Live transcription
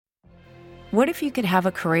What if you could have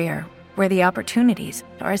a career where the opportunities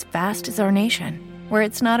are as vast as our nation, where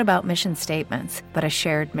it's not about mission statements, but a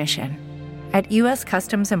shared mission? At U.S.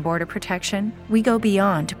 Customs and Border Protection, we go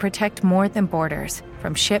beyond to protect more than borders.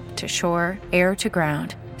 From ship to shore, air to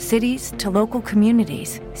ground, cities to local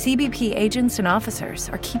communities, CBP agents and officers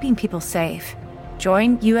are keeping people safe.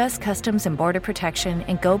 Join U.S. Customs and Border Protection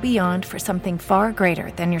and go beyond for something far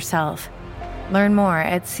greater than yourself. Learn more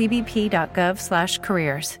at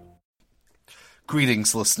cbp.gov/careers.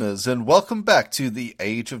 Greetings, listeners, and welcome back to the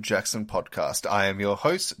Age of Jackson podcast. I am your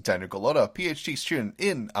host, Daniel Gallotta, PhD student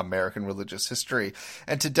in American Religious History.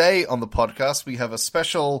 And today on the podcast, we have a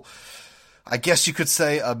special, I guess you could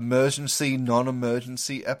say, emergency,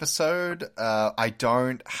 non-emergency episode. I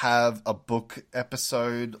don't have a book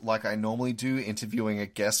episode like I normally do, interviewing a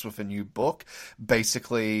guest with a new book.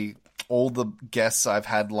 Basically, all the guests I've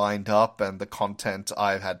had lined up and the content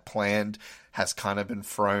I've had planned has kind of been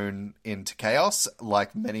thrown into chaos,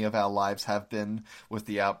 like many of our lives have been with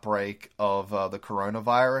the outbreak of the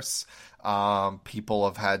coronavirus. People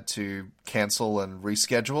have had to cancel and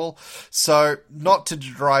reschedule. So not to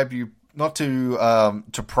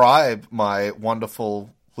deprive my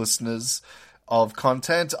wonderful listeners of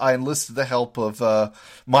content, I enlisted the help of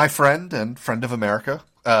my friend and friend of America,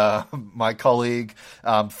 my colleague,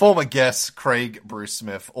 former guest, Craig Bruce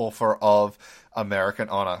Smith, author of American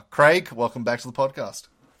Honor. Craig, welcome back to the podcast.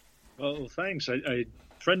 Well, thanks. I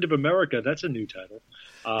friend of America, that's a new title.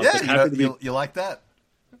 You like that?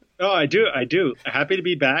 Oh, I do. Happy to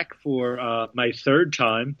be back for my third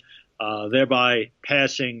time, thereby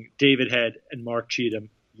passing David Head and Mark Cheatham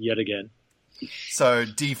yet again. So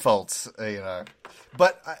defaults,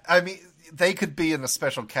 But, I mean, they could be in a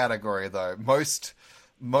special category, though.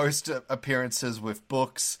 Most appearances with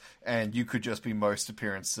books, and you could just be most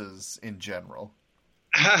appearances in general.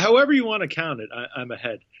 However you want to count it, I'm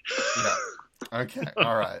ahead. Yeah. Okay,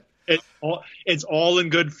 all right. It's all in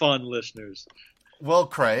good fun, listeners. Well,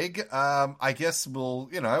 Craig, I guess we'll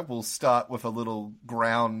start with a little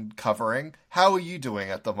ground covering. How are you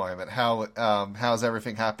doing at the moment? How's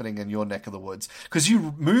everything happening in your neck of the woods? Because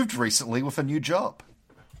you moved recently with a new job.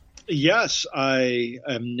 Yes, I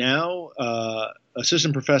am now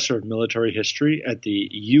assistant professor of military history at the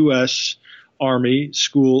U.S. Army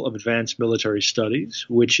School of Advanced Military Studies,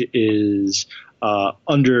 which is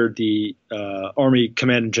under the Army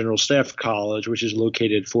Command and General Staff College, which is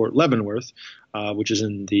located at Fort Leavenworth, which is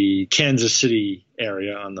in the Kansas City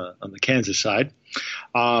area on the Kansas side.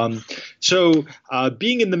 So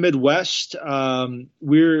being in the Midwest,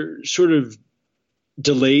 we're sort of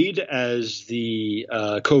delayed as the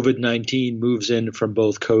COVID-19 moves in from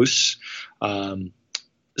both coasts.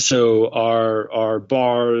 So our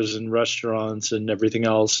bars and restaurants and everything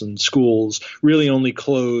else and schools really only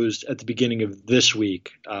closed at the beginning of this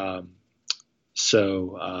week.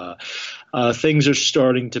 So things are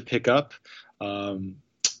starting to pick up. And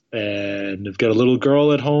I've got a little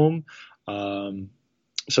girl at home.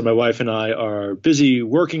 So my wife and I are busy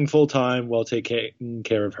working full time while taking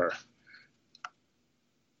care of her.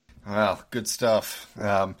 Wow, good stuff.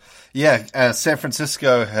 San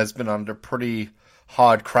Francisco has been under pretty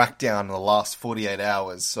hard crackdown in the last 48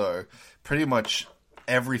 hours, so pretty much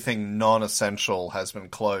everything non-essential has been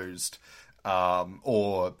closed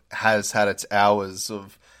or has had its hours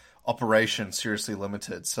of operation seriously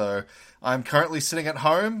limited. So I'm currently sitting at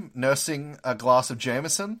home nursing a glass of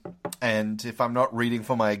Jameson, and if I'm not reading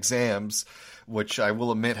for my exams, which I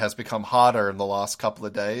will admit has become harder in the last couple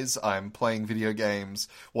of days, I'm playing video games,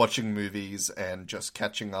 watching movies, and just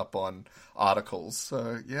catching up on articles.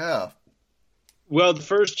 So, yeah. Well, the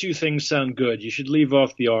first two things sound good. You should leave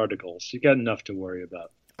off the articles. You got enough to worry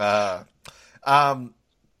about.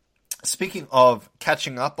 Speaking of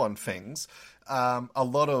catching up on things, a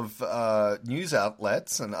lot of news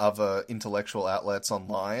outlets and other intellectual outlets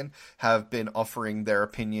online have been offering their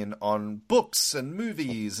opinion on books and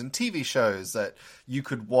movies and TV shows that you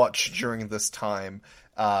could watch during this time.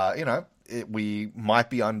 We might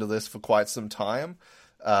be under this for quite some time,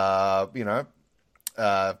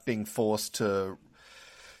 being forced to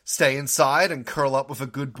stay inside and curl up with a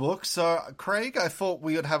good book. So, Craig, I thought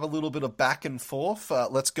we would have a little bit of back and forth.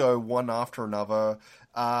 Let's go one after another.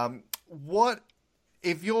 What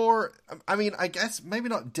if you're, I guess maybe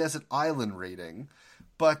not desert island reading,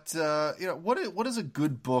 but, what is a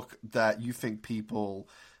good book that you think people,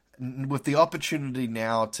 with the opportunity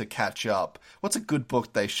now to catch up, what's a good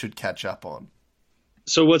book they should catch up on?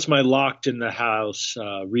 So what's my locked in the house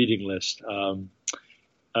reading list?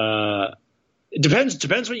 It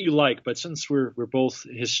depends what you like, but since we're both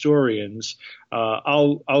historians,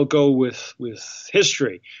 I'll go with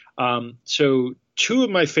history. So two of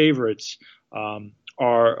my favorites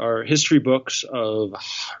are history books of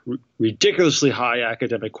ridiculously high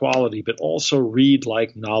academic quality, but also read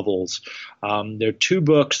like novels. They're two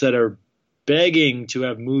books that are begging to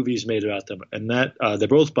have movies made about them, and that they're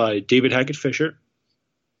both by David Hackett Fisher,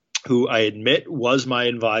 who I admit was my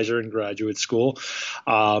advisor in graduate school.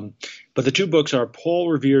 But the two books are Paul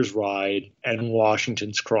Revere's Ride and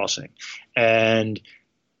Washington's Crossing. And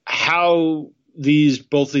how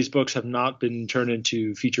both these books have not been turned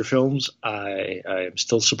into feature films, I am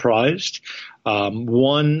still surprised.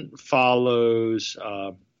 One follows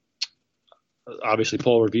obviously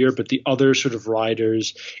Paul Revere, but the other sort of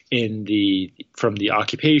riders from the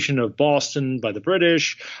occupation of Boston by the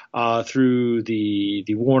British through the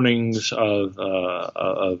warnings of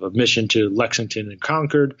a mission to Lexington and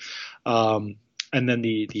Concord, and then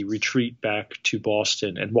the retreat back to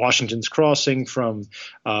Boston, and Washington's Crossing from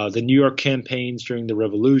the New York campaigns during the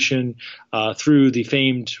Revolution through the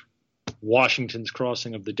famed Washington's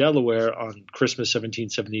Crossing of the Delaware on Christmas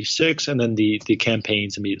 1776, and then the campaign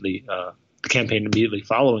immediately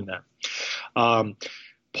following that.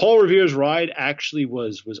 Paul Revere's Ride actually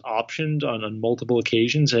was optioned on multiple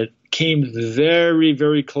occasions. It came very,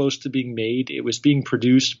 very close to being made. It was being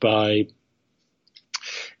produced by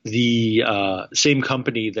the same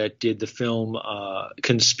company that did the film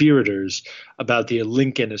Conspirators about the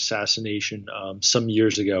Lincoln assassination some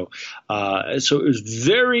years ago. So it was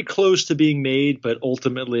very close to being made, but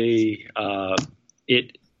ultimately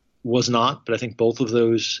it was not. But I think both of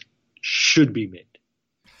those should be made.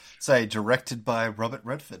 Say, directed by Robert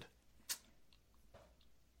Redford.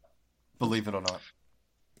 Believe it or not.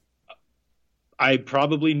 I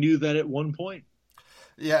probably knew that at one point.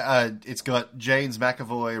 Yeah, it's got James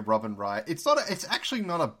McAvoy, Robin Wright. It's actually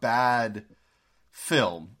not a bad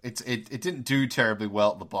film. It didn't do terribly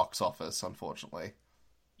well at the box office, unfortunately.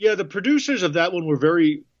 Yeah, the producers of that one were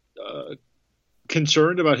very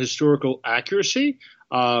concerned about historical accuracy.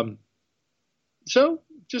 So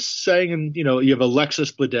just saying, and you have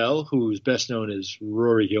Alexis Bledel, who's best known as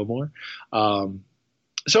Rory Gilmore.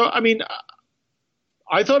 So I mean,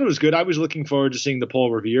 I thought it was good. I was looking forward to seeing the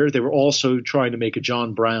Paul Revere. They were also trying to make a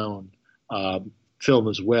John Brown film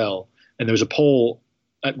as well, and there was a poll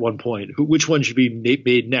at one point: which one should be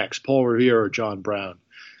made next, Paul Revere or John Brown?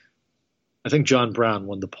 I think John Brown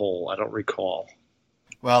won the poll. I don't recall.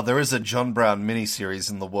 Well, there is a John Brown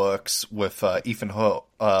miniseries in the works with Ethan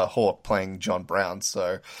Hawke playing John Brown,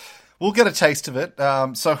 so we'll get a taste of it.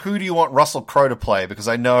 So who do you want Russell Crowe to play? Because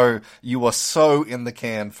I know you are so in the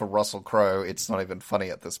can for Russell Crowe, it's not even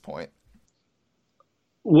funny at this point.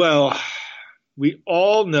 Well, we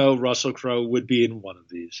all know Russell Crowe would be in one of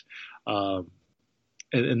these.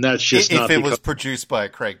 And that's just if it was produced by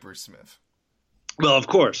Craig Bruce Smith. Well, of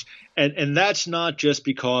course. And that's not just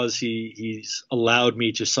because he's allowed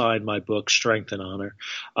me to sign my book, Strength and Honor.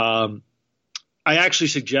 I actually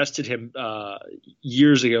suggested him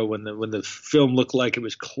years ago when the film looked like it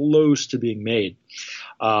was close to being made.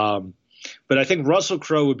 But I think Russell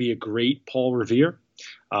Crowe would be a great Paul Revere.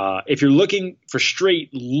 If you're looking for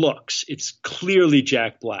straight looks, it's clearly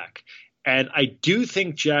Jack Black. And I do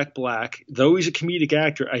think Jack Black, though he's a comedic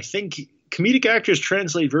actor, I think comedic actors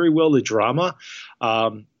translate very well to drama.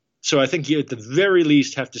 So I think you at the very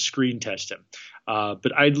least have to screen test him.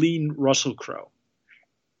 But I'd lean Russell Crowe.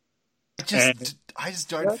 I just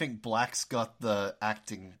don't think Black's got the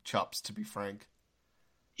acting chops, to be frank.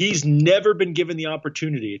 He's never been given the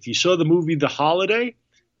opportunity. If you saw the movie The Holiday,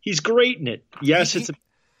 he's great in it. Yes, it's a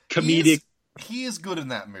comedic. He is good in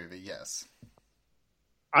that movie, yes.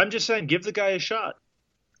 I'm just saying, give the guy a shot.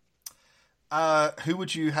 Who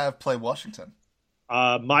would you have play Washington?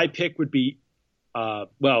 My pick would be, my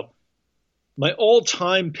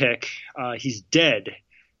all-time pick, he's dead.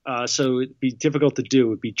 So it'd be difficult to do. It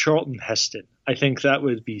would be Charlton Heston. I think that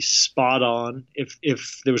would be spot on.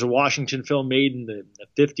 If there was a Washington film made in the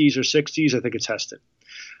 50s or 60s, I think it's Heston.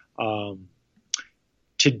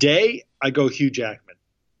 Today, I go Hugh Jackman.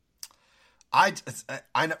 I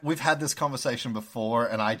we've had this conversation before,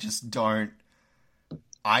 and I just don't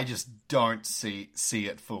see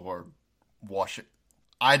it for Washington.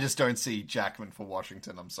 I just don't see Jackman for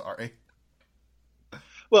Washington. I'm sorry.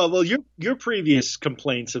 Well, your previous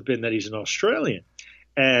complaints have been that he's an Australian,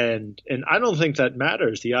 and I don't think that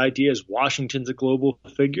matters. The idea is Washington's a global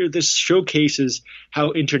figure. This showcases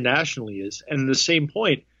how international he is. And at the same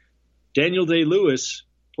point, Daniel Day-Lewis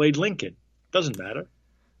played Lincoln. Doesn't matter.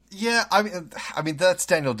 Yeah, I mean that's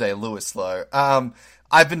Daniel Day-Lewis though.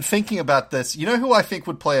 I've been thinking about this. You know who I think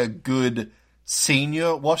would play a good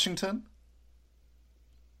senior Washington?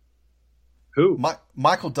 Who?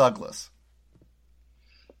 Michael Douglas.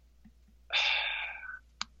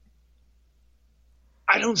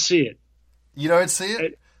 I don't see it. You don't see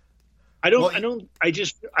it? I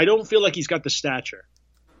don't feel like he's got the stature.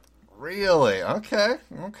 Really? Okay.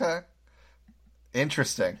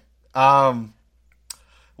 Interesting. Well,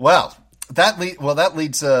 that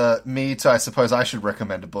leads me to, I suppose I should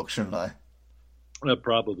recommend a book, shouldn't I?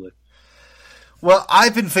 Probably. Well,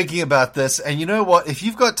 I've been thinking about this, and you know what? If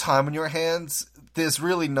you've got time on your hands, there's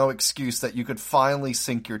really no excuse that you could finally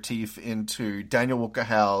sink your teeth into Daniel Walker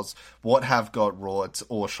Howe's What Have God Wrought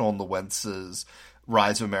or Sean Lewentz's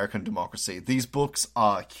Rise of American Democracy. These books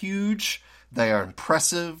are huge. They are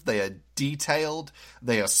impressive. They are detailed.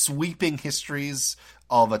 They are sweeping histories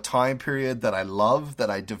of a time period that I love, that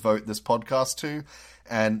I devote this podcast to.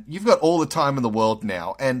 And you've got all the time in the world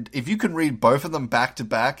now. And if you can read both of them back to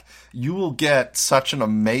back, you will get such an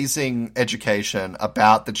amazing education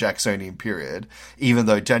about the Jacksonian period, even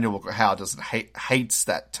though Daniel Walker Howe hates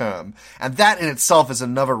that term. And that in itself is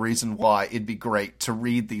another reason why it'd be great to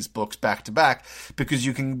read these books back to back, because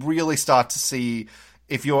you can really start to see,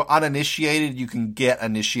 if you're uninitiated, you can get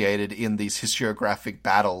initiated in these historiographic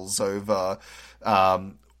battles over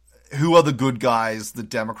who are the good guys, the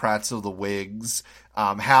Democrats or the Whigs,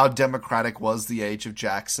 how democratic was the age of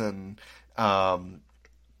Jackson,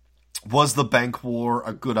 was the bank war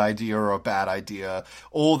a good idea or a bad idea?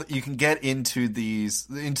 Or that you can get into the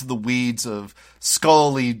weeds of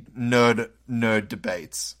scholarly nerd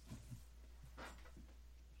debates.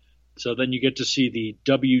 So then you get to see the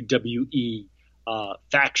WWE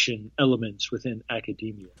faction elements within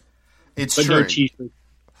academia. It's but true.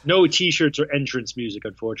 No t-shirts or entrance music,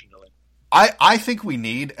 unfortunately. I think we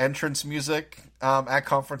need entrance music at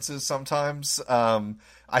conferences sometimes.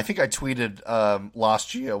 I think I tweeted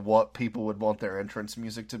last year what people would want their entrance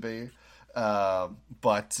music to be.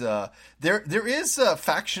 But there is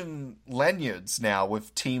faction lanyards now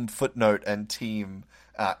with Team Footnote and Team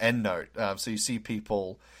Endnote. So you see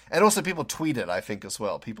people, and also people tweet it, I think, as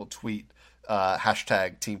well. People tweet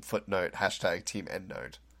hashtag Team Footnote, hashtag Team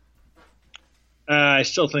Endnote. I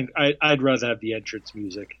still think I'd rather have the entrance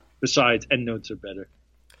music. Besides, endnotes are better.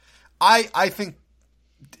 I think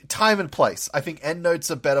time and place. I think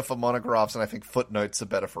endnotes are better for monographs, and I think footnotes are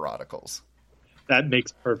better for articles. That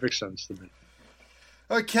makes perfect sense to me.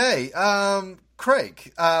 Okay,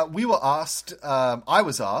 Craig, we were asked, I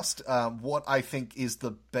was asked, what I think is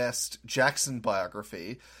the best Jackson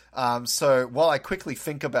biography. So while I quickly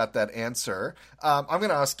think about that answer, I'm going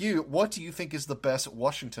to ask you, what do you think is the best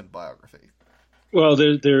Washington biography? Well,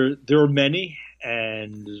 there are many,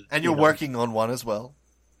 and you're working on one as well.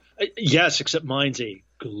 Yes, except mine's a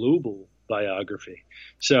global biography,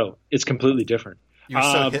 so it's completely different.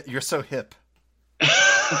 You're so hip.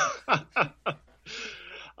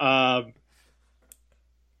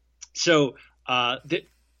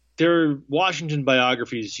 There are Washington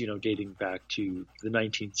biographies, dating back to the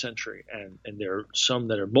 19th century, and there are some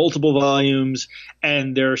that are multiple volumes,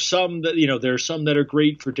 and there are some that are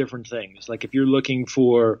great for different things. Like if you're looking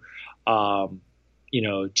for, to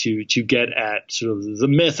get at sort of the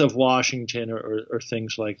myth of Washington or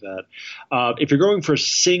things like that. If you're going for a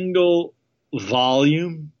single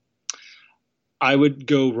volume, I would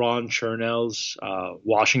go Ron Chernow's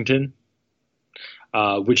Washington,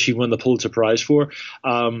 which he won the Pulitzer Prize for.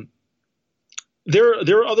 There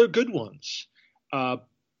are other good ones, and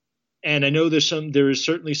I know there is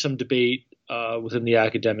certainly some debate within the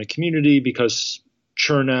academic community because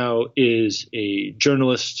Chernow is a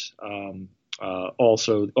journalist,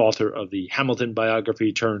 also author of the Hamilton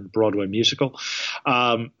biography turned Broadway musical.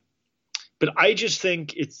 But I just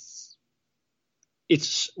think it's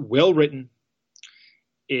well written.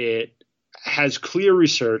 It has clear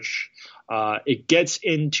research. It gets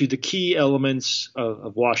into the key elements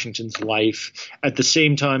of Washington's life. At the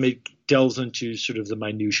same time, it delves into sort of the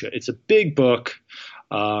minutia. It's a big book.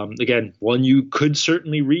 Again, one you could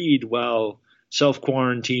certainly read while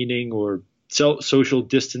self-quarantining or social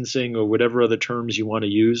distancing or whatever other terms you want to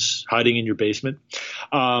use, hiding in your basement.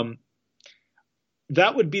 That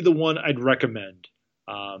would be the one I'd recommend.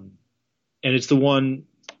 And it's the one,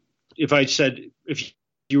 if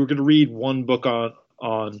you were going to read one book on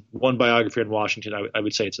one biography on Washington, I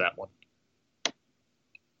would say it's that one.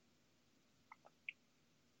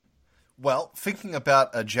 Well, thinking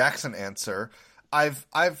about a Jackson answer, I've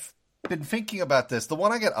been thinking about this. The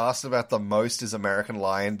one I get asked about the most is American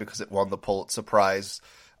Lion because it won the Pulitzer Prize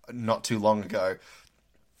not too long ago.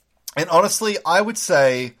 And honestly, I would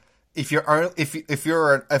say if you're a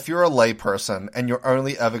layperson and you're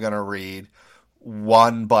only ever going to read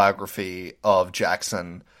one biography of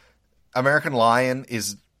Jackson, American Lion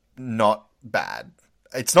is not bad.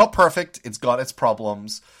 It's not perfect. It's got its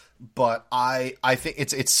problems, but I think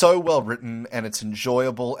it's so well written and it's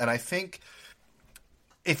enjoyable. And I think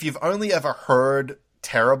if you've only ever heard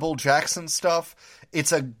terrible Jackson stuff,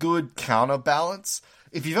 it's a good counterbalance.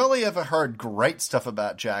 If you've only ever heard great stuff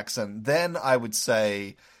about Jackson, then I would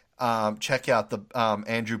say check out the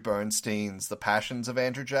Andrew Bernstein's The Passions of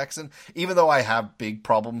Andrew Jackson. Even though I have big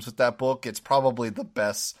problems with that book, it's probably the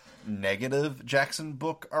best negative Jackson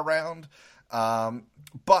book around.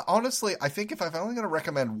 But honestly, I think if I'm only going to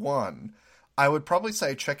recommend one, I would probably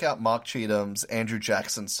say check out Mark Cheatham's Andrew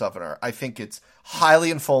Jackson Southerner. I think it's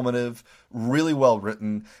highly informative, really well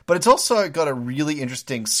written, but it's also got a really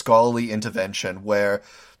interesting scholarly intervention where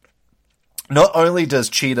not only does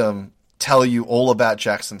Cheatham tell you all about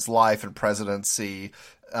Jackson's life and presidency,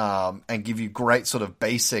 and give you great sort of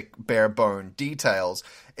basic bare bone details,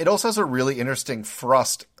 it also has a really interesting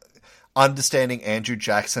thrust understanding Andrew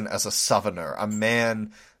Jackson as a Southerner, a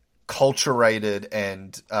man culturated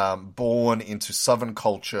and born into Southern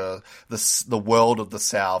culture, the world of the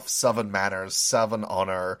South, Southern manners, Southern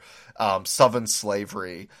honor, Southern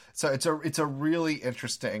slavery. So it's a really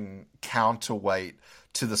interesting counterweight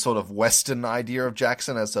to the sort of Western idea of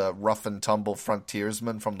Jackson as a rough and tumble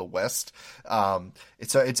frontiersman from the West.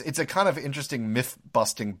 It's a kind of interesting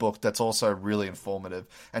myth-busting book that's also really informative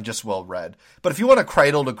and just well read. But if you want a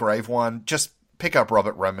cradle to grave one, just pick up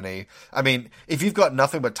Robert Remini. I mean, if you've got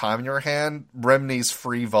nothing but time in your hand, Remini's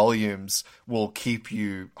free volumes will keep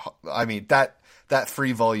you. I mean, that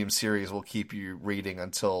 3-volume series will keep you reading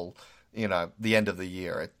until the end of the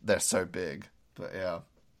year. They're so big. But yeah.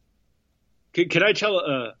 Can I tell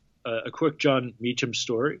a quick John Meacham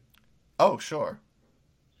story? Oh, sure.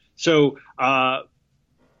 So I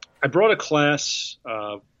brought a class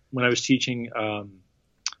when I was teaching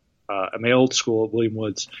at my old school at William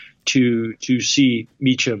Woods to see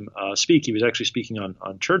Meacham speak. He was actually speaking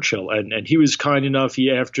on Churchill, and he was kind enough.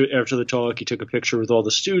 He after the talk, he took a picture with all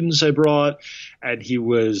the students I brought, and he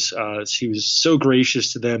was so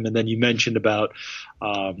gracious to them. And then you mentioned about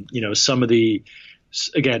some of the,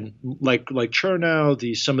 again, like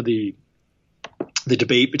Chernow, some of the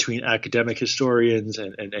debate between academic historians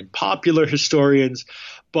and popular historians,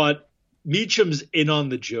 but Meacham's in on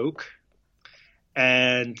the joke.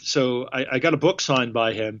 And so I got a book signed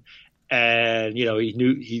by him, and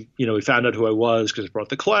he found out who I was because I brought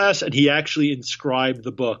the class, and he actually inscribed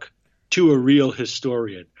the book to a real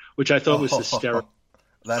historian, which I thought was hysterical.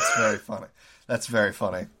 That's very funny. That's very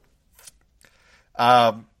funny.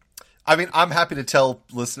 I mean, I'm happy to tell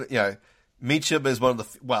listeners, Meacham is one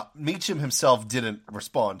of the... Meacham himself didn't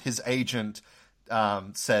respond. His agent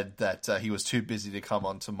said that he was too busy to come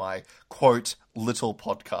onto my, quote, little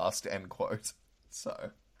podcast, end quote.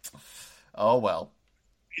 So, oh well.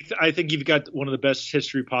 I think you've got one of the best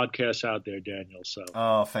history podcasts out there, Daniel. So,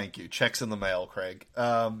 oh, thank you. Checks in the mail, Craig.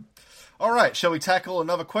 All right, shall we tackle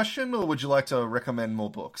another question, or would you like to recommend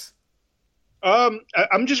more books? I'm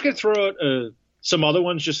just going to throw out some other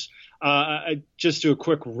ones. Just do a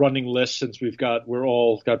quick running list since we're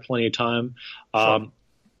all got plenty of time. Sure.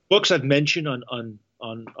 Books I've mentioned on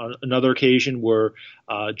another occasion were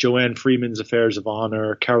Joanne Freeman's Affairs of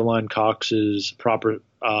Honor, Caroline Cox's Proper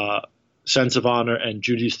Sense of Honor, and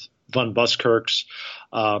Judith von Buskirk's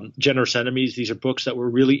Generous Enemies. These are books that were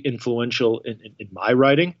really influential in my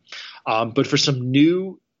writing. But for some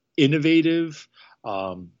new, innovative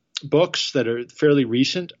books that are fairly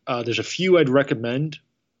recent, there's a few I'd recommend.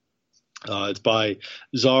 It's by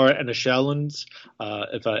Zara Anashelans.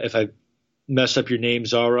 If I messed up your name,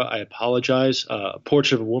 Zara, I apologize. A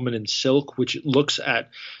Portrait of a Woman in Silk, which looks at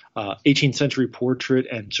 18th century portrait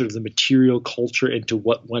and sort of the material culture into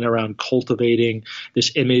what went around cultivating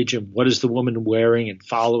this image and what is the woman wearing and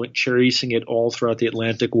following, cherishing it all throughout the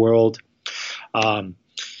Atlantic world.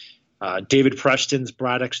 David Preston's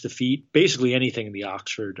Braddock's Defeat, basically anything in the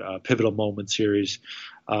Oxford Pivotal Moment series,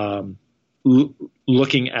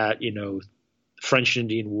 looking at,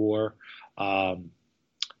 French-Indian War.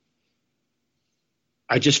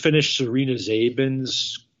 I just finished Serena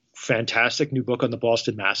Zabin's fantastic new book on the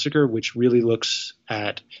Boston Massacre, which really looks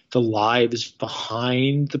at the lives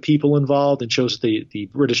behind the people involved and shows that the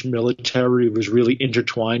British military was really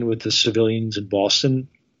intertwined with the civilians in Boston.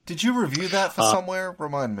 Did you review that for somewhere?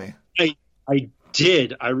 Remind me. I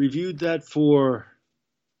did. I reviewed that for...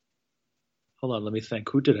 Hold on, let me think.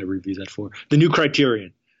 Who did I review that for? The New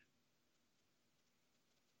Criterion.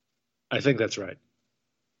 I think that's right.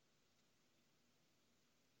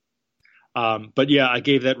 But yeah, I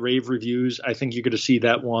gave that rave reviews. I think you're going to see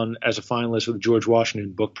that one as a finalist for the George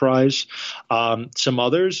Washington Book Prize. Some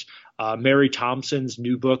others, Mary Thompson's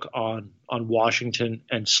new book on Washington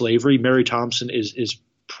and slavery. Mary Thompson is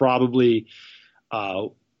probably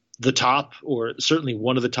the top, or certainly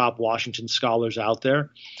one of the top Washington scholars out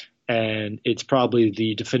there. And it's probably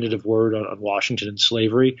the definitive word on Washington and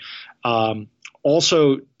slavery.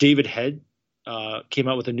 Also, David Head came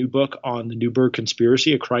out with a new book on the Newburgh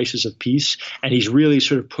Conspiracy, A Crisis of Peace, and he's really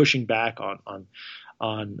sort of pushing back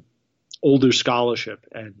on older scholarship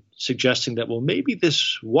and suggesting that, well, maybe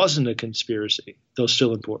this wasn't a conspiracy, though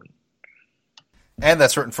still important. And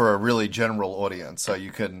that's written for a really general audience, so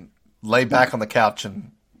you can lay back on the couch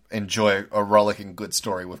and enjoy a rollicking good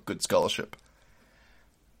story with good scholarship.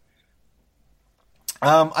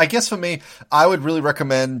 I guess for me, I would really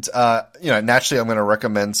recommend, naturally I'm going to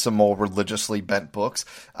recommend some more religiously bent books.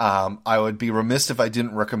 I would be remiss if I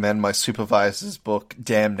didn't recommend my supervisor's book,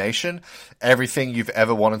 Damnation. Everything you've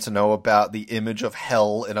ever wanted to know about the image of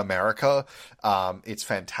hell in America. It's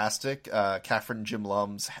fantastic. Catherine Jim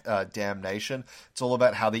Lum's Damnation. It's all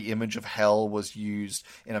about how the image of hell was used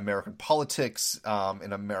in American politics,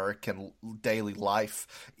 in American daily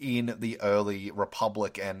life, in the early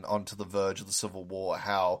republic and onto the verge of the Civil War.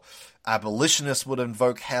 How abolitionists would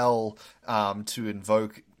invoke hell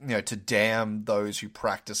to damn those who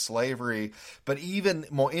practice slavery. But even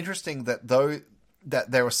more interesting that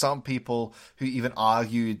there were some people who even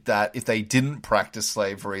argued that if they didn't practice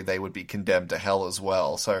slavery, they would be condemned to hell as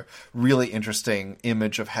well. So really interesting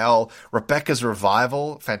image of hell. Rebecca's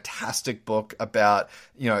Revival, fantastic book about,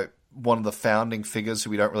 one of the founding figures who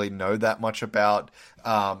we don't really know that much about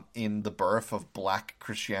in the birth of Black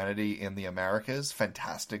Christianity in the Americas.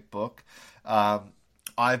 Fantastic book.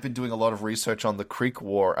 I've been doing a lot of research on the Creek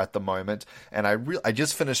War at the moment, and I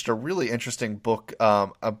just finished a really interesting book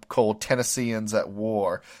called Tennesseans at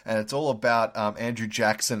War, and it's all about Andrew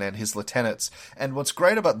Jackson and his lieutenants. And what's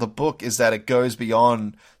great about the book is that it goes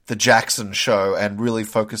beyond the Jackson show and really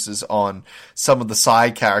focuses on some of the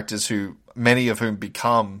side characters who many of whom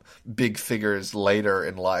become big figures later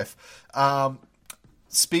in life.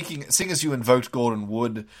 Seeing as you invoked Gordon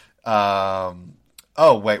Wood,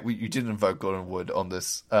 you didn't invoke Gordon Wood on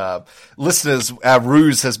this. Listeners, our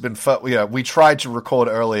ruse has been, we tried to record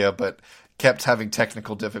earlier, but kept having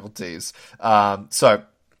technical difficulties. On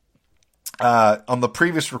the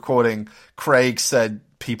previous recording, Craig said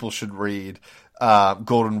people should read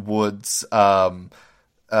Gordon Wood's,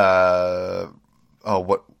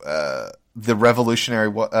 the revolutionary,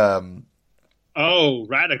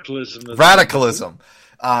 radicalism. Radicalism.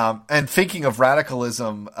 And thinking of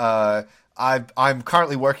radicalism, I'm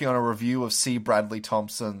currently working on a review of C. Bradley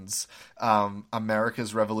Thompson's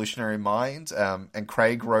America's Revolutionary Mind, and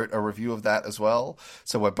Craig wrote a review of that as well.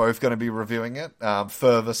 So we're both going to be reviewing it,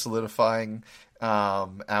 further solidifying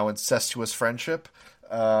our incestuous friendship.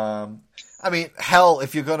 Hell,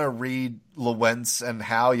 if you're going to read Lewentz and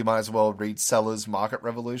Howe, you might as well read Sellers' Market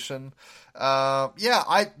Revolution. And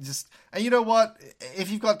you know what? If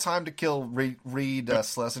you've got time to kill, read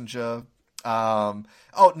Schlesinger.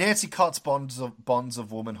 Nancy Cott's Bonds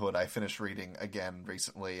of Womanhood I finished reading again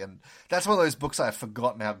recently, and that's one of those books I've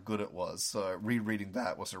forgotten how good it was, so rereading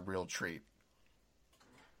that was a real treat.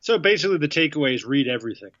 So basically the takeaway is read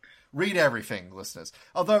everything. Read everything, listeners.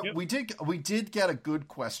 Although we did get a good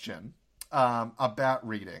question about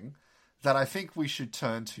reading that I think we should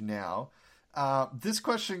turn to now. This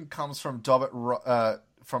question comes from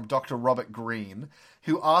Dr. Robert Green,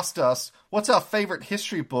 who asked us, what's our favorite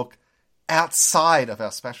history book outside of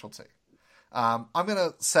our specialty? I'm going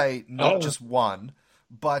to say not just one,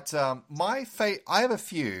 but I have a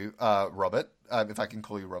few, Robert, if I can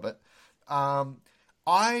call you Robert.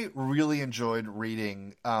 I really enjoyed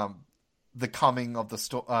reading The Coming of the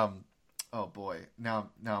Storm. Now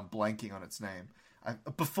I'm blanking on its name.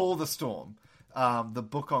 Before the Storm, the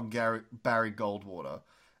book on Barry Goldwater.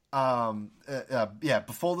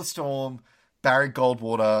 Before the Storm, Barry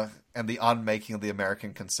Goldwater, and the Unmaking of the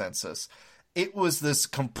American Consensus. It was this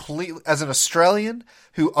completely, as an Australian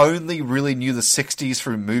who only really knew the 60s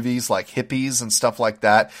through movies like Hippies and stuff like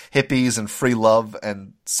that, Hippies and Free Love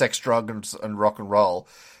and Sex, Drugs, and Rock and Roll,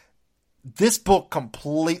 this book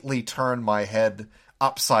completely turned my head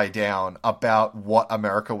upside down about what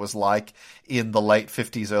America was like in the late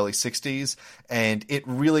 50s, early 60s, and it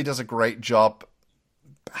really does a great job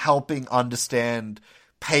helping understand,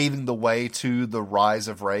 paving the way to the rise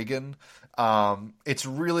of Reagan. It's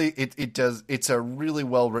a really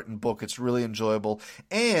well written book. It's really enjoyable.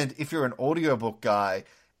 And if you're an audiobook guy,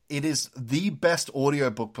 it is the best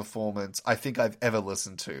audiobook performance I think I've ever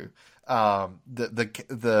listened to.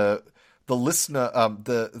 The listener,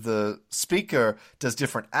 the speaker does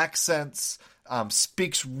different accents,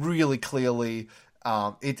 speaks really clearly.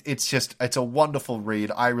 It's a wonderful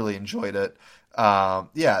read. I really enjoyed it.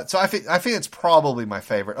 Yeah, so I think it's probably my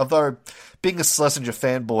favorite. Although being a Schlesinger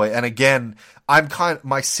fanboy, and again,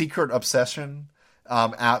 my secret obsession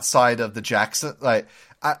outside of the Jackson, like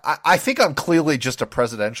I think I'm clearly just a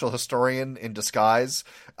presidential historian in disguise.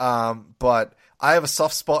 But I have a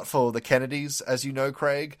soft spot for the Kennedys, as you know,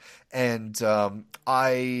 Craig, and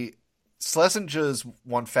Schlesinger's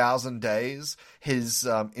 1000 Days, his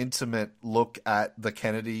intimate look at the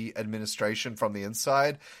Kennedy administration from the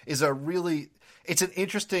inside, is it's an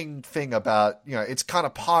interesting thing about, it's kind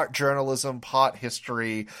of part journalism, part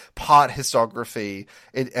history, part historiography.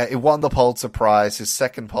 It won the Pulitzer Prize, his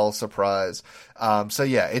second Pulitzer Prize. So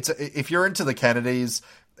yeah, if you're into the Kennedys,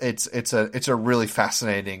 it's a really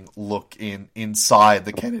fascinating look inside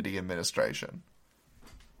the Kennedy administration.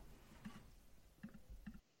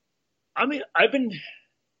 I mean, I've been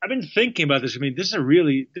thinking about this. I mean, this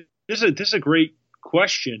is a great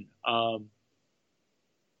question.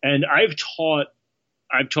 And I've taught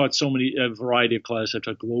a variety of classes. I've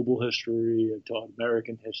taught global history. I've taught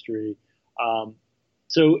American history.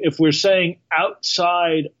 So if we're saying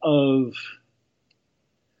outside of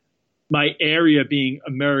my area being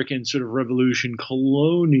American sort of revolution,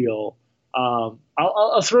 colonial,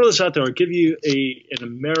 I'll throw this out there. I'll give you an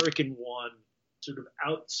American one, sort of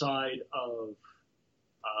outside of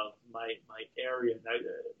my area. Now,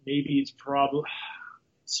 maybe it's probably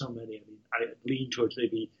so many. I mean, I lean towards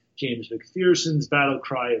maybe James McPherson's Battle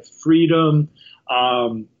Cry of Freedom.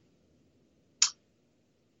 I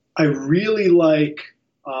really like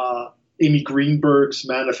Amy Greenberg's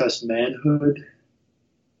Manifest Manhood,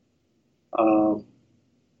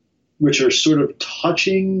 which are sort of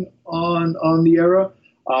touching on the era.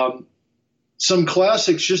 Some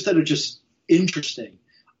classics just that are just interesting.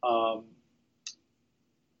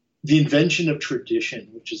 The Invention of Tradition,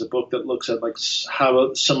 which is a book that looks at like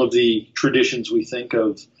how some of the traditions we think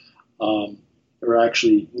of are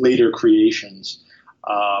actually later creations.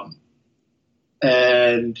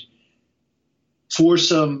 And for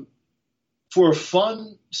a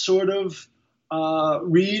fun sort of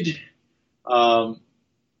read, I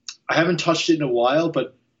haven't touched it in a while,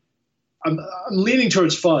 but I'm leaning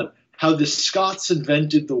towards fun. How the Scots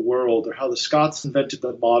invented the world, or how the Scots invented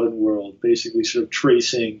the modern world, basically sort of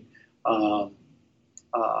tracing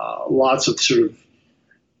lots of sort of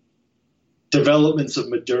developments of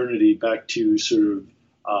modernity back to sort of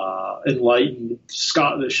enlightened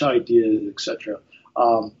Scottish ideas, etc.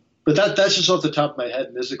 But that's just off the top of my head,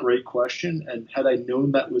 and this is a great question. And had I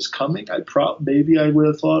known that was coming, maybe I would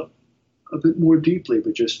have thought a bit more deeply.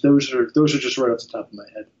 But just those are just right off the top of my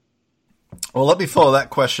head. Well, let me follow that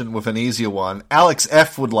question with an easier one. Alex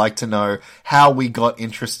F. would like to know how we got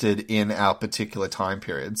interested in our particular time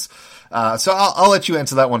periods. So I'll let you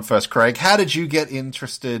answer that one first, Craig. How did you get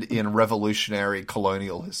interested in revolutionary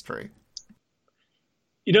colonial history?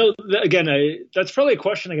 Again, that's probably a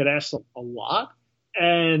question I get asked a lot.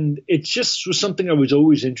 And it just was something I was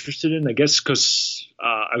always interested in, I guess, because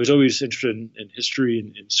I was always interested in history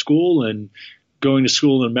in school, and going to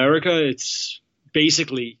school in America, it's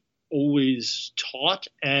basically always taught,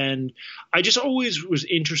 and I just always was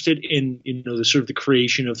interested in the sort of the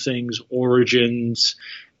creation of things, origins,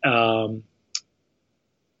 and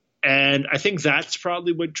I think that's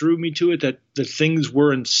probably what drew me to it, that the things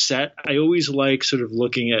weren't set. I always like sort of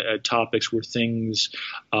looking at topics where things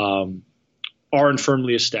aren't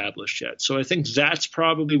firmly established yet. So I think that's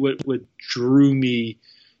probably what drew me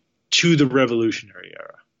to the Revolutionary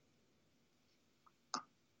era.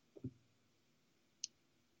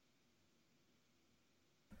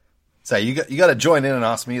 So you got to join in and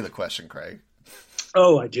ask me the question, Craig.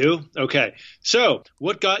 Oh, I do? Okay. So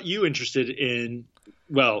what got you interested in,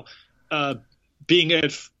 being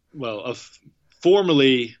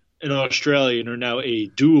formerly an Australian, or now a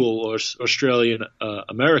dual Australian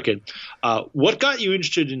American, what got you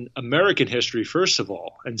interested in American history, first of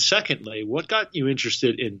all? And secondly, what got you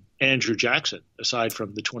interested in Andrew Jackson, aside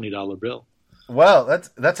from the $20 bill? Well,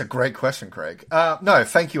 that's a great question, Craig. No,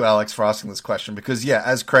 thank you, Alex, for asking this question, because, yeah,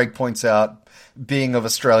 as Craig points out, being of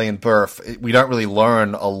Australian birth, we don't really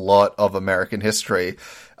learn a lot of American history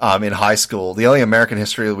in high school. The only American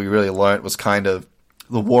history that we really learned was kind of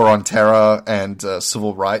the War on Terror and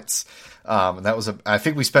civil rights. And that was I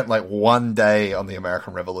think we spent like one day on the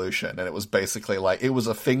American Revolution, and it was basically like, it was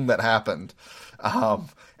a thing that happened.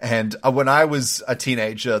 And when I was a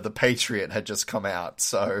teenager, The Patriot had just come out.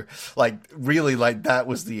 So, really, that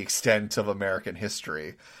was the extent of American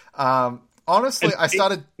history. Honestly, I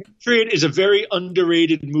started... Patriot is a very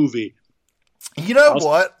underrated movie. You know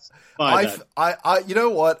what? You know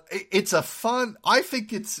what? It's a fun... I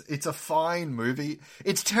think it's a fine movie.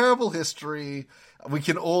 It's terrible history. We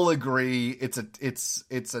can all agree it's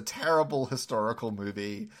a terrible historical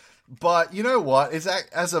movie. But you know what? It's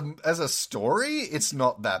as a story, it's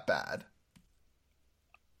not that bad.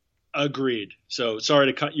 Agreed. So sorry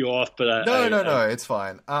to cut you off, but No, it's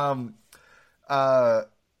fine.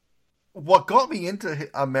 What got me into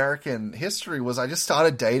American history was I just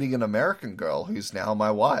started dating an American girl who's now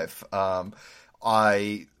my wife.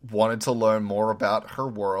 I wanted to learn more about her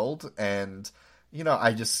world, and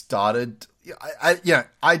I just started.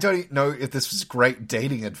 I don't know if this was great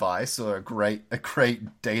dating advice or a great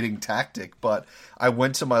dating tactic, but I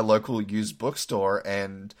went to my local used bookstore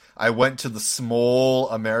and I went to the small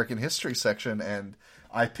American history section and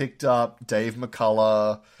I picked up Dave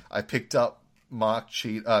McCullough. I picked up Mark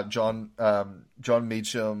John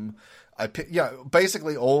Meacham.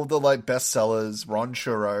 Basically all the bestsellers. Ron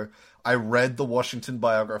Shuro. I read the Washington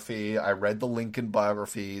biography. I read the Lincoln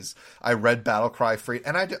biographies. I read Battle Cry Free,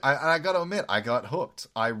 and I got to admit, I got hooked.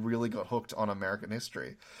 I really got hooked on American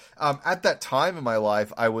history. At that time in my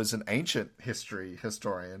life, I was an ancient history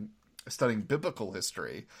historian studying biblical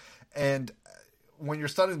history, and when you're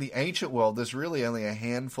studying the ancient world, there's really only a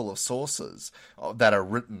handful of sources that are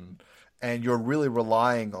written, and you're really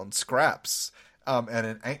relying on scraps.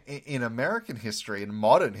 And in American history, in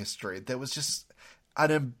modern history, there was just an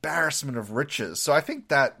embarrassment of riches. So I think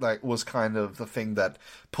that was kind of the thing that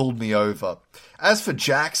pulled me over. As for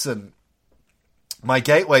Jackson, my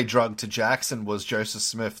gateway drug to Jackson was Joseph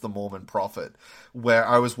Smith, the Mormon Prophet, where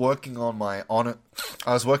I was working on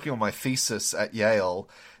my thesis at Yale,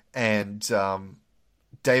 and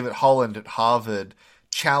David Holland at Harvard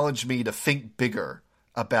challenged me to think bigger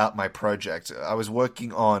about my project. I was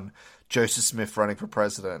working on Joseph Smith running for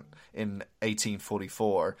president in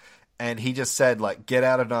 1844. And he just said, get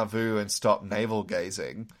out of Nauvoo and stop navel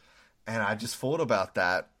gazing. And I just thought about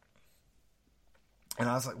that. And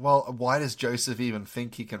I was like, well, why does Joseph even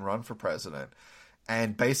think he can run for president?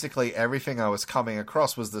 And basically everything I was coming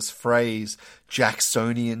across was this phrase,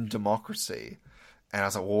 Jacksonian democracy. And I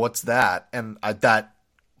was like, well, what's that? And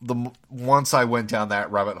once I went down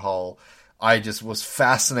that rabbit hole, I just was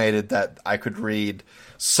fascinated that I could read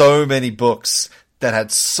so many books that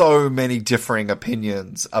had so many differing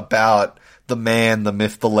opinions about the man, the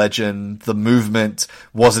myth, the legend, the movement.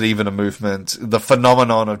 Was it even a movement? The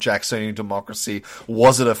phenomenon of Jacksonian democracy.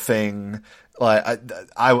 Was it a thing?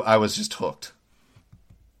 I was just hooked.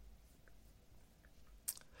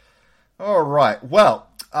 All right. Well,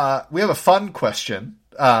 we have a fun question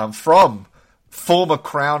from former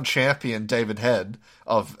Crown champion David Head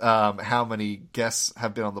of how many guests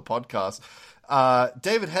have been on the podcast.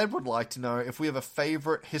 David Head would like to know if we have a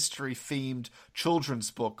favorite history-themed children's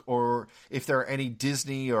book, or if there are any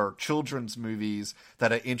Disney or children's movies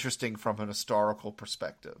that are interesting from an historical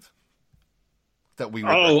perspective that we would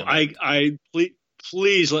recommend.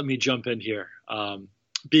 Please let me jump in here.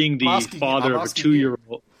 Being the father of a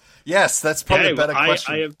 2-year-old. Yes, that's probably a better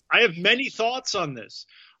question. I have many thoughts on this.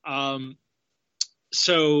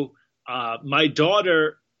 So my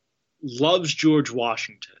daughter loves George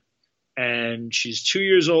Washington. And she's 2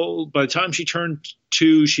 years old. By the time she turned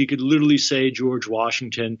 2, she could literally say George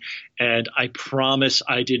Washington. And I promise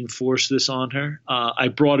I didn't force this on her. I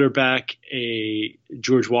brought her back a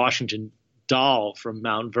George Washington doll from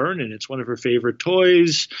Mount Vernon. It's one of her favorite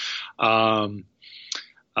toys.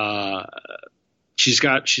 She's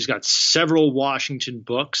got several Washington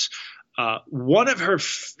books. One of her,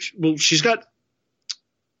 she's got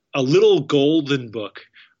a little golden book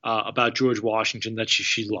about George Washington that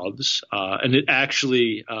she loves. And it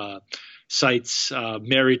actually cites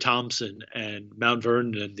Mary Thompson and Mount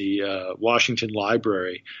Vernon and the Washington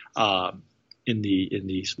Library in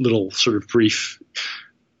the little sort of brief,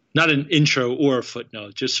 not an intro or a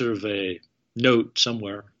footnote, just sort of a note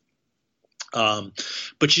somewhere.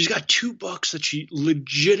 But she's got 2 books that she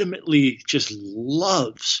legitimately just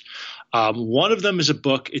loves. One of them is a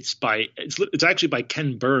book. It's actually by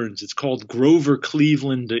Ken Burns. It's called Grover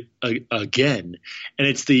Cleveland Again, and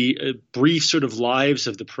it's the brief sort of lives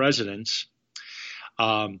of the presidents.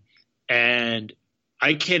 And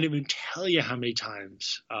I can't even tell you how many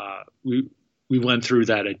times we went through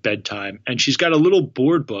that at bedtime. And she's got a little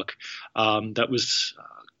board book that was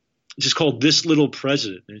just called This Little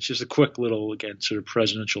President. And it's just a quick little, again, sort of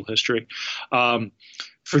presidential history.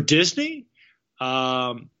 For Disney,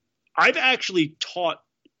 I've actually taught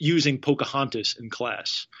using Pocahontas in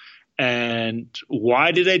class. And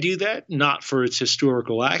why did I do that? Not for its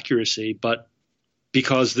historical accuracy, but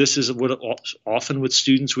because this is often what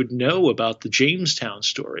students would know about the Jamestown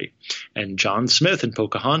story and John Smith and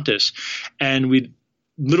Pocahontas. And we'd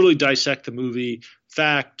literally dissect the movie,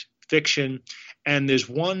 fact, fiction. And there's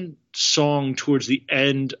one song towards the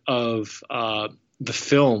end of the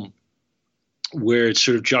film where it's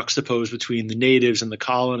sort of juxtaposed between the natives and the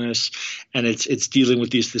colonists, and it's dealing with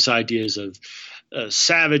these ideas of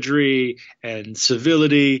savagery and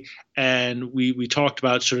civility, and we talked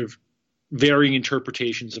about sort of varying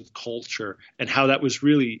interpretations of culture and how that was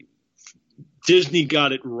really Disney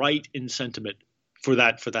got it right in sentiment for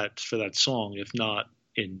that song, if not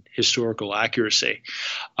in historical accuracy.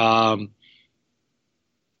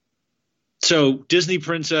 So Disney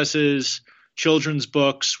princesses, children's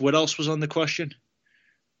books. What else was on the question?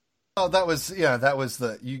 Oh, that was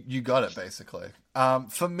you got it basically.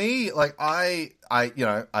 For me, like I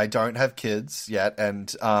don't have kids yet,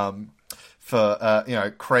 and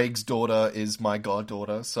for Craig's daughter is my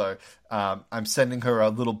goddaughter, so I'm sending her a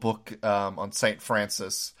little book on Saint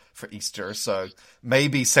Francis for Easter. So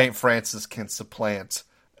maybe Saint Francis can supplant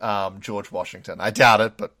George Washington. I doubt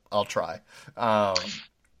it, but I'll try.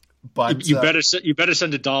 But you better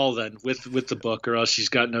send a doll then with the book, or else she's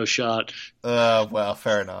got no shot. Well,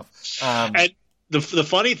 fair enough. And the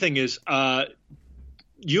funny thing is,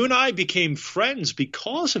 you and I became friends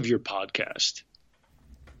because of your podcast.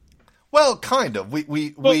 Well, kind of.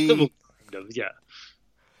 We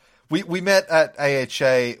met at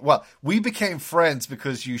AHA. Well, we became friends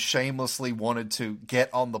because you shamelessly wanted to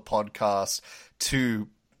get on the podcast to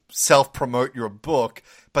self-promote your book,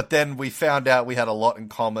 but then we found out we had a lot in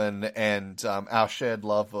common, and our shared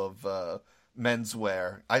love of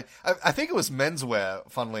menswear. I think it was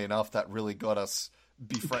menswear, funnily enough, that really got us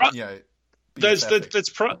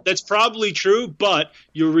That's probably true, but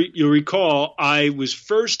you'll recall I was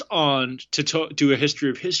first on to do a history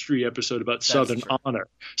of history episode about Southern honor.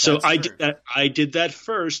 So I did that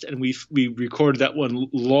first, and we recorded that one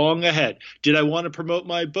long ahead. Did I want to promote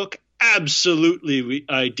my book? Absolutely,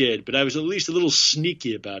 I did, but I was at least a little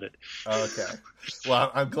sneaky about it. Okay.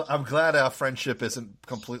 Well, I'm glad our friendship isn't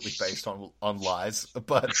completely based on lies,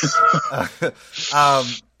 but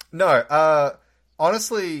no.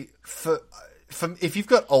 Honestly, for if you've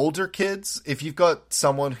got older kids, if you've got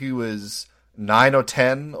someone who is 9 or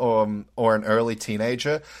 10 or an early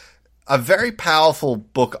teenager, a very powerful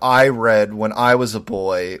book I read when I was a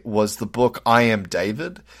boy was the book I Am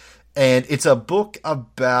David. And it's a book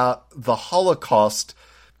about the Holocaust.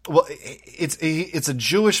 Well, it's a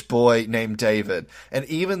Jewish boy named David. And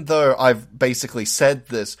even though I've basically said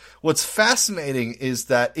this, what's fascinating is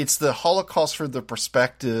that it's the Holocaust from the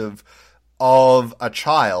perspective of a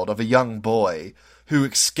child, of a young boy who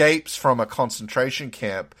escapes from a concentration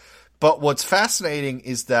camp. But what's fascinating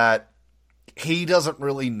is that he doesn't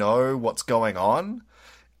really know what's going on.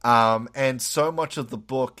 And so much of the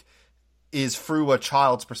book is through a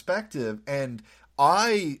child's perspective. And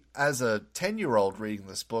I, as a 10-year-old reading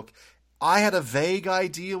this book, I had a vague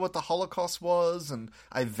idea what the Holocaust was, and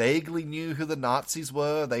I vaguely knew who the Nazis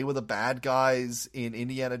were. They were the bad guys in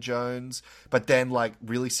Indiana Jones. But then, like,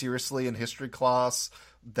 really seriously in history class,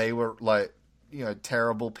 they were, like,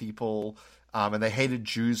 terrible people, and they hated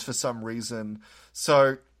Jews for some reason.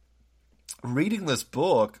 So reading this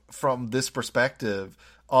book from this perspective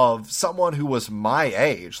of someone who was my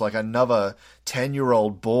age, like another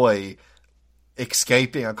 10-year-old boy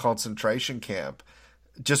escaping a concentration camp,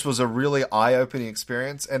 just was a really eye-opening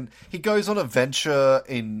experience. And he goes on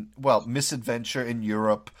misadventure in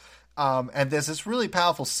Europe. And there's this really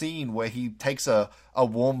powerful scene where he takes a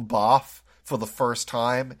warm bath for the first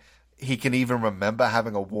time. He can even remember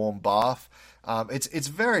having a warm bath. It's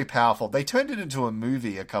very powerful. They turned it into a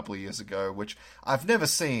movie a couple of years ago, which I've never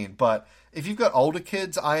seen, but if you've got older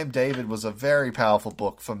kids, I Am David was a very powerful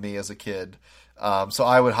book for me as a kid. So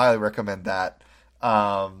I would highly recommend that.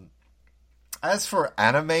 As for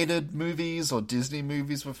animated movies or Disney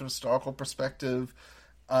movies with a historical perspective,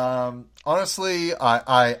 honestly,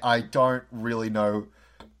 I don't really know.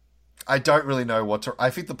 I don't really know what to.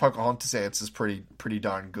 I think the Pocahontas answer is pretty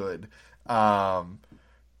darn good.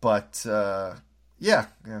 But yeah.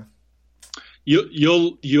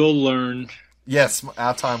 You'll learn. Yes,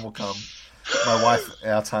 our time will come. My wife,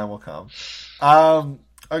 our time will come.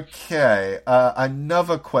 Okay,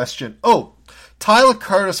 another question. Oh, Tyler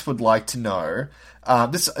Curtis would like to know.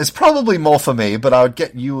 This is probably more for me, but I would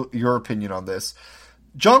get your opinion on this.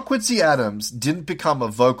 John Quincy Adams didn't become a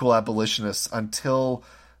vocal abolitionist until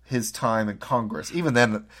his time in Congress. Even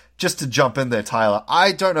then, just to jump in there, Tyler,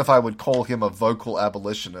 I don't know if I would call him a vocal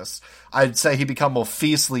abolitionist. I'd say he become more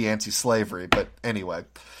fiercely anti-slavery, but anyway.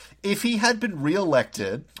 If he had been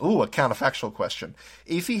re-elected... Ooh, a counterfactual question.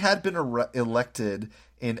 If he had been elected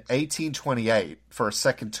in 1828 for a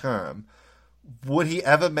second term, would he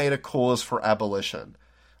ever made a cause for abolition?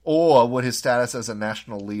 Or would his status as a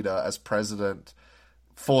national leader, as president,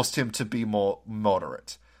 forced him to be more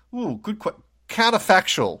moderate? Ooh, good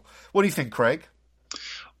counterfactual. What do you think, Craig?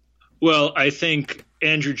 Well, I think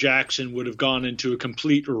Andrew Jackson would have gone into a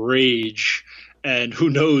complete rage, and who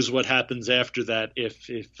knows what happens after that if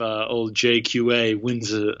old JQA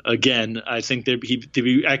wins again. I think there'd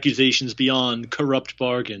be accusations beyond corrupt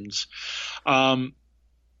bargains. That's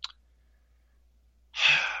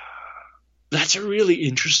a really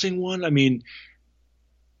interesting one. I mean,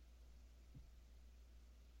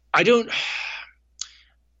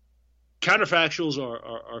 counterfactuals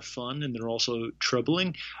are fun, and they're also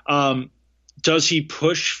troubling. Does he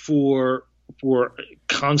push for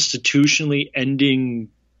constitutionally ending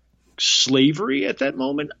slavery at that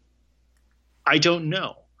moment? I don't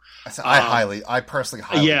know. I personally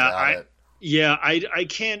highly doubt it. Yeah, I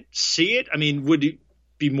can't see it. I mean, would it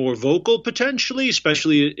be more vocal potentially,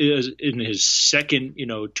 especially in his second,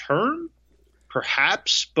 term?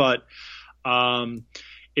 Perhaps, but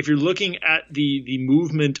if you're looking at the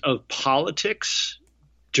movement of politics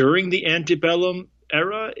during the antebellum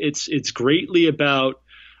era, it's greatly about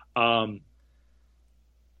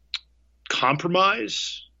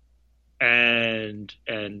compromise and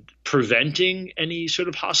preventing any sort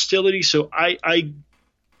of hostility. So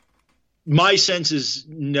my sense is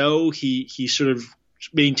no, he sort of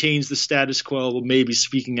maintains the status quo, maybe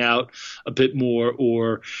speaking out a bit more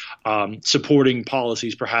or supporting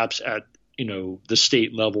policies perhaps at the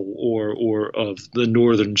state level or of the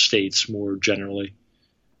northern states more generally.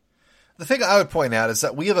 The thing I would point out is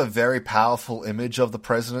that we have a very powerful image of the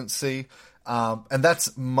presidency, and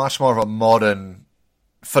that's much more of a modern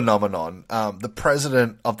phenomenon. The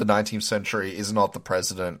president of the 19th century is not the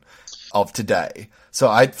president of today.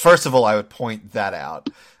 So first of all, I would point that out.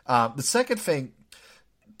 The second thing,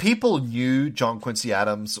 people knew John Quincy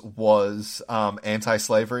Adams was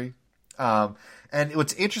anti-slavery. And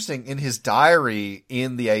what's interesting, in his diary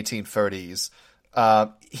in the 1830s,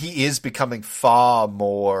 he is becoming far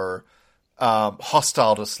more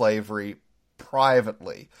hostile to slavery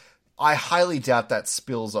privately. I highly doubt that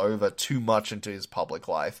spills over too much into his public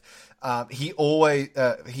life. He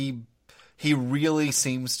really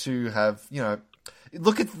seems to have,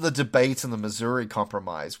 look at the debate in the Missouri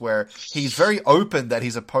Compromise, where he's very open that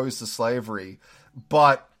he's opposed to slavery,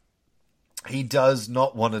 but he does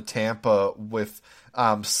not want to tamper with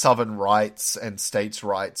Southern rights and states'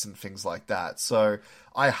 rights and things like that. So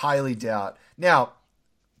I highly doubt. Now,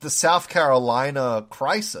 the South Carolina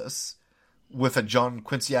crisis with a John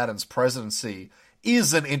Quincy Adams presidency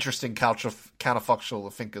is an interesting counterfactual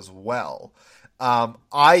to think as well.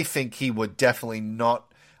 I think he would definitely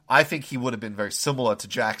not. I think he would have been very similar to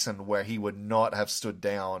Jackson, where he would not have stood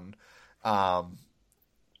down for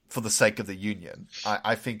the sake of the Union.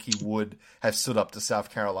 I think he would have stood up to South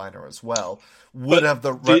Carolina as well. Would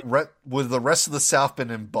the rest of the South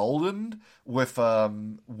been emboldened with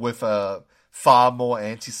a far more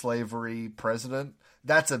anti-slavery president?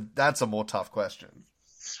 That's a more tough question.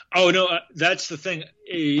 Oh no, that's the thing.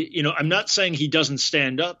 I'm not saying he doesn't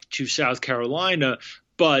stand up to South Carolina,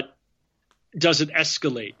 but does it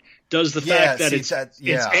escalate? Does the fact that it's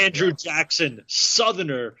Andrew Jackson,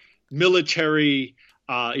 Southerner, military,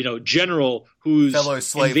 general who's fellow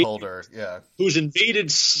slaveholder, who's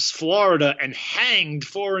invaded Florida and hanged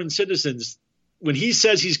foreign citizens, when he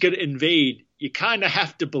says he's going to invade, you kind of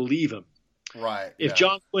have to believe him. Right. If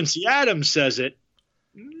John Quincy Adams says it,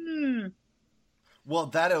 well,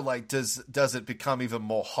 does it become even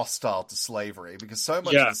more hostile to slavery? Because so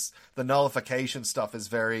much of the nullification stuff is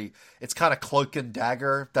it's kind of cloak and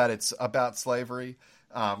dagger that it's about slavery.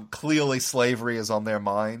 Clearly slavery is on their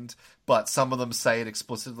mind, but some of them say it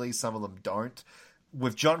explicitly, some of them don't.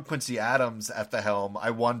 With John Quincy Adams at the helm,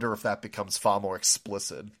 I wonder if that becomes far more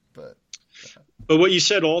explicit. But what you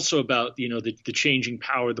said also about the changing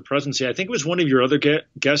power of the presidency, I think it was one of your other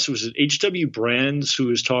guests, was it H.W. Brands, who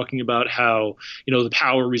was talking about how the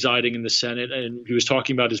power residing in the Senate, and he was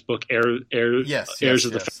talking about his book Heirs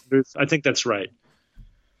of the Founders. I think that's right.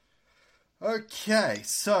 Okay,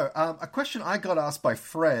 so a question I got asked by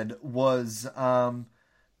Fred was, I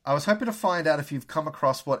was hoping to find out if you've come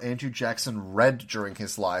across what Andrew Jackson read during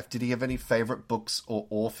his life. Did he have any favorite books or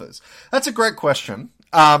authors? That's a great question.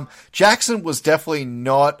 Jackson was definitely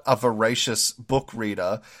not a voracious book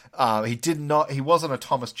reader. He wasn't a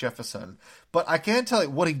Thomas Jefferson, but I can tell you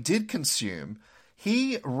what he did consume.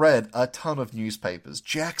 He read a ton of newspapers.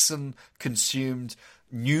 Jackson consumed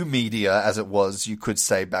new media, as it was, you could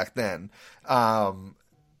say back then.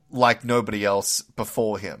 like nobody else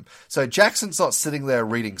before him. So Jackson's not sitting there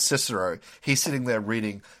reading Cicero. He's sitting there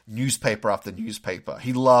reading newspaper after newspaper.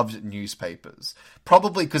 He loved newspapers.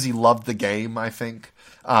 Probably because he loved the game, I think.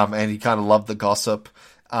 And he kind of loved the gossip.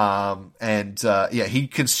 He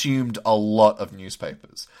consumed a lot of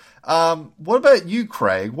newspapers. What about you,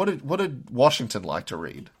 Craig? What did Washington like to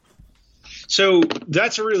read? So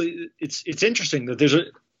that's it's interesting that there's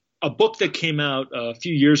a book that came out a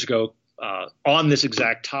few years ago on this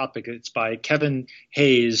exact topic. It's by Kevin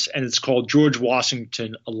Hayes, and it's called George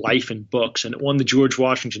Washington: A Life in Books, and it won the George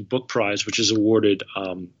Washington Book Prize, which is awarded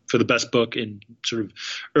for the best book in sort of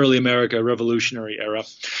early America, Revolutionary era.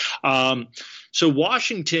 So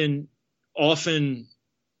Washington often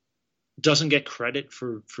doesn't get credit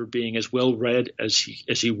for being as well read as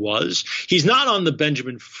he was. He's not on the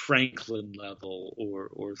Benjamin Franklin level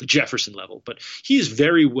or the Jefferson level, but he is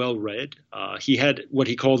very well read. He had what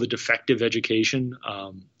he called a defective education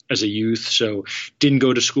as a youth, so didn't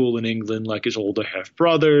go to school in England like his older half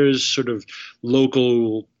brothers, sort of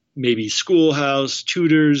local maybe schoolhouse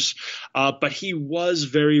tutors, but he was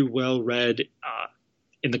very well read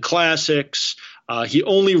in the classics. He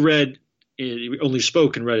only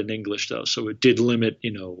spoke and read in English, though, so it did limit,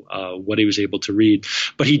 what he was able to read.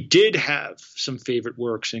 But he did have some favorite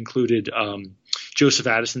works, included Joseph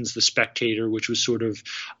Addison's The Spectator, which was sort of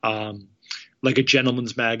like a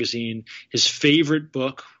gentleman's magazine. His favorite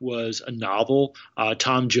book was a novel,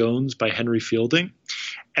 Tom Jones by Henry Fielding.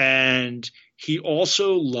 And he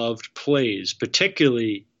also loved plays,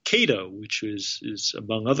 particularly Cato, which is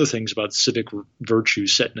among other things about civic virtue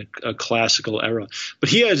set in a classical era. But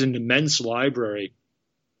he has an immense library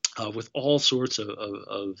with all sorts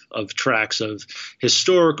of tracts of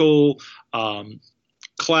historical,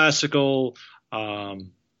 classical,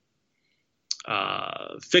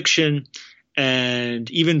 fiction.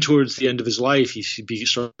 And even towards the end of his life, he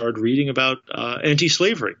started reading about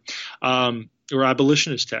anti-slavery or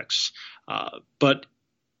abolitionist texts. But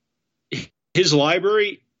his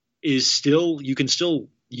library is still, you can still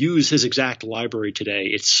use his exact library today.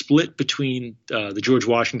 It's split between the George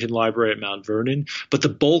Washington Library at Mount Vernon, but the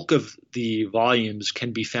bulk of the volumes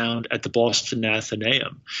can be found at the Boston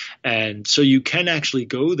Athenaeum. And so you can actually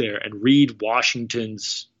go there and read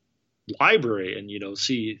Washington's library and,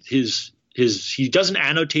 see he doesn't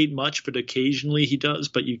annotate much, but occasionally he does,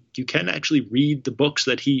 but you can actually read the books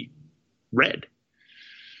that he read.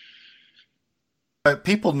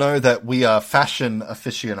 People know that we are fashion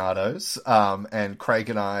aficionados, and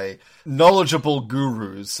Craig and I, knowledgeable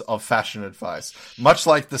gurus of fashion advice, much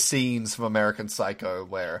like the scenes from American Psycho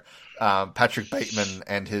where Patrick Bateman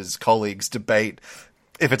and his colleagues debate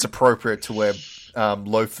if it's appropriate to wear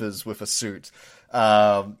loafers with a suit.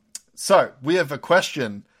 So we have a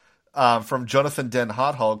question from Jonathan Den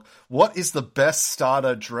Harthog. What is the best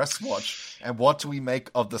starter dress watch, and what do we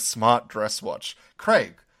make of the smart dress watch?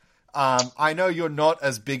 Craig, I know you're not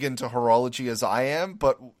as big into horology as I am,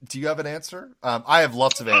 but do you have an answer? I have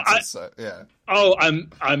lots of answers, so yeah. Oh,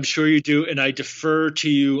 I'm sure you do, and I defer to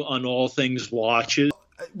you on all things watches.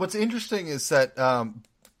 What's interesting is that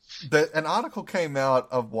an article came out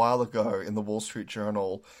a while ago in the Wall Street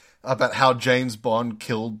Journal about how James Bond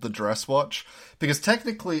killed the dress watch, because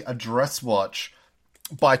technically a dress watch,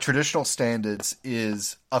 by traditional standards,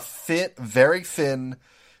 is a very thin,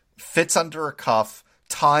 fits under a cuff,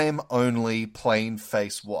 time-only,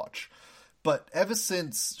 plain-face watch. But ever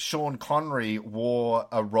since Sean Connery wore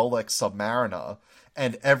a Rolex Submariner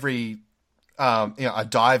and a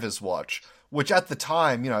diver's watch, which at the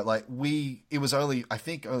time, it was only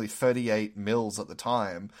 38 mils at the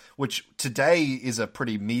time, which today is a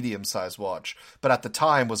pretty medium-sized watch, but at the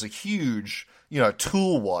time was a huge,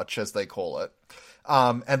 tool watch, as they call it.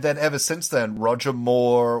 And then ever since then, Roger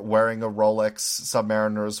Moore wearing a Rolex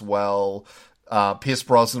Submariner as well, Pierce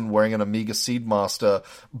Brosnan wearing an Omega Seedmaster,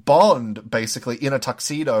 Bond basically in a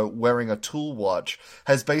tuxedo wearing a tool watch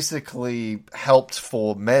has basically helped,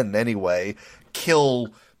 for men anyway,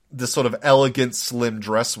 kill the sort of elegant, slim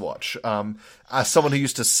dress watch. As someone who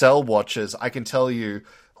used to sell watches, I can tell you,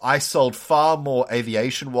 I sold far more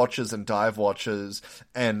aviation watches and dive watches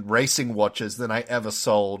and racing watches than I ever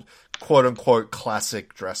sold quote-unquote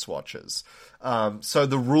classic dress watches. So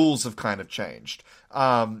the rules have kind of changed.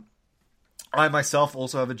 I myself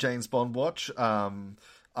also have a James Bond watch.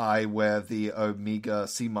 I wear the Omega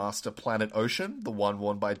Seamaster Planet Ocean, the one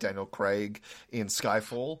worn by Daniel Craig in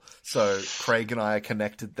Skyfall. So Craig and I are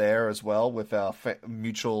connected there as well with our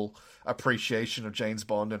mutual appreciation of James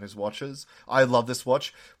Bond and his watches. I love this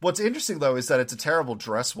watch. What's interesting, though, is that it's a terrible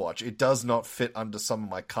dress watch. It does not fit under some of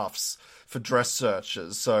my cuffs for dress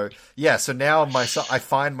searches. So, yeah, so now I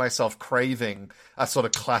find myself craving a sort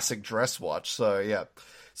of classic dress watch. So, yeah.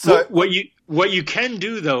 So what you can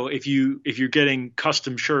do, though, if you're getting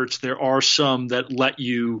custom shirts, there are some that let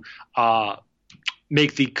you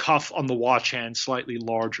make the cuff on the watch hand slightly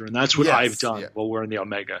larger, and that's what I've done while wearing the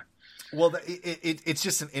Omega. Well, it's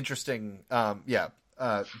just an interesting,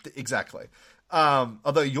 exactly.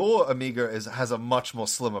 Although your Omega has a much more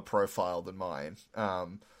slimmer profile than mine.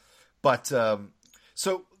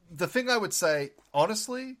 So the thing I would say,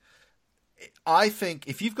 honestly, I think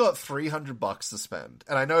if you've got $300 to spend,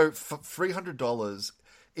 and I know $300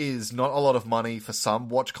 is not a lot of money for some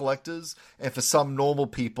watch collectors, and for some normal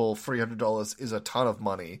people, $300 is a ton of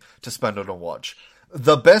money to spend on a watch.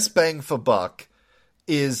 The best bang for buck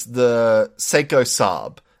is the Seiko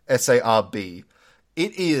Saab, S-A-R-B.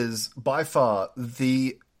 It is by far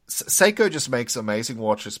Seiko just makes amazing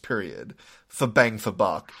watches, period, for bang for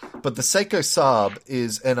buck. But the Seiko Saab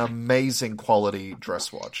is an amazing quality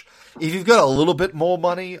dress watch. If you've got a little bit more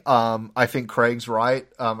money, I think Craig's right.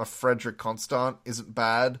 A Frederick Constant isn't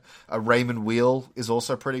bad. A Raymond Wheel is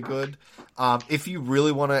also pretty good. If you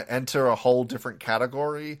really want to enter a whole different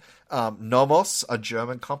category, Nomos, a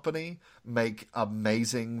German company, make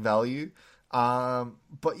amazing value.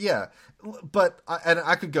 But yeah, and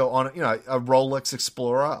I could go on, a Rolex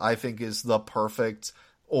Explorer, I think is the perfect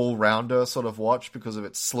all-rounder sort of watch because of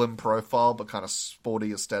its slim profile, but kind of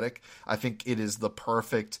sporty aesthetic. I think it is the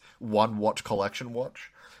perfect one watch collection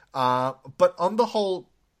watch. But on the whole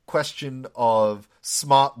question of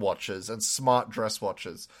smart watches and smart dress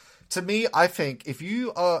watches, to me, I think if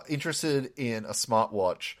you are interested in a smart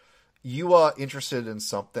watch, you are interested in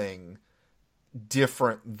something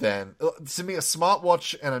different than, to me, a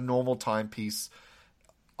smartwatch and a normal timepiece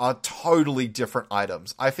are totally different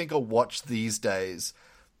items. I think a watch these days,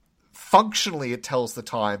 functionally it tells the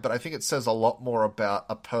time, but I think it says a lot more about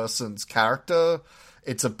a person's character.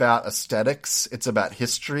 It's about aesthetics. It's about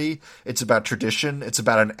history. It's about tradition. It's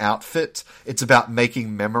about an outfit. It's about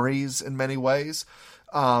making memories in many ways.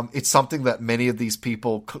 It's something that many of these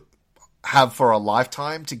people have for a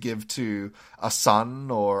lifetime to give to a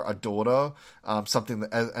son or a daughter, something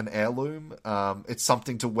that, an heirloom. It's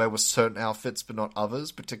something to wear with certain outfits but not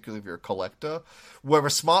others, particularly if you're a collector. Where a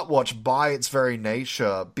smartwatch, by its very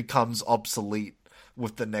nature, becomes obsolete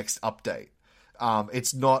with the next update.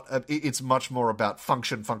 It's much more about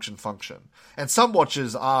function. And some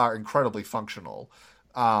watches are incredibly functional,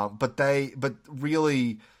 but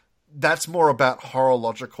really, that's more about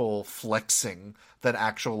horological flexing than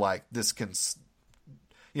actual, this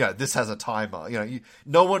has a timer.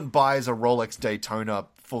 No one buys a Rolex Daytona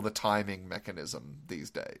for the timing mechanism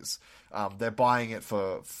these days. They're buying it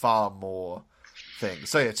for far more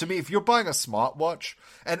things. So yeah, to me, if you're buying a smartwatch,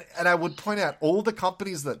 and I would point out all the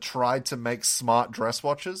companies that tried to make smart dress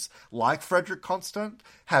watches, like Frederick Constant,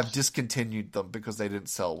 have discontinued them because they didn't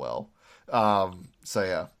sell well. So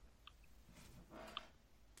yeah.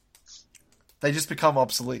 They just become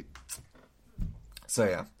obsolete. So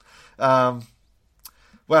yeah.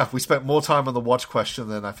 Well, we spent more time on the watch question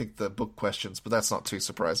than I think the book questions, but that's not too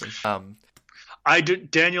surprising.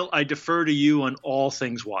 Daniel, I defer to you on all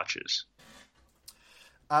things watches.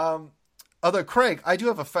 Although, Craig, I do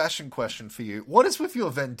have a fashion question for you. What is with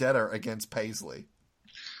your vendetta against Paisley?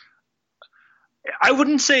 I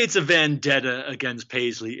wouldn't say it's a vendetta against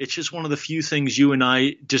Paisley. It's just one of the few things you and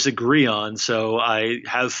I disagree on. So I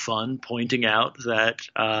have fun pointing out that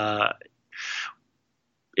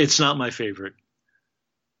it's not my favorite.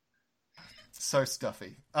 So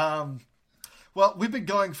stuffy. Well, we've been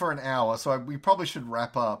going for an hour, so we probably should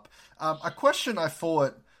wrap up. A question I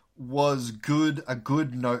thought was a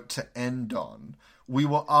good note to end on. We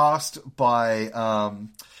were asked by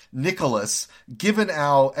Nicholas, given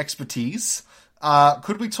our expertise,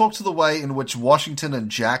 could we talk to the way in which Washington and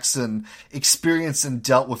Jackson experienced and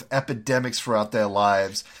dealt with epidemics throughout their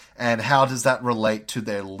lives, and how does that relate to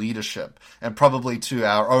their leadership, and probably to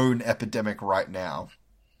our own epidemic right now?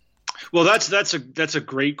 Well, that's a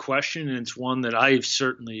great question, and it's one that I've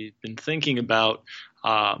certainly been thinking about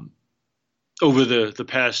over the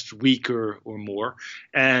past week or more.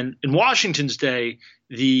 And in Washington's day,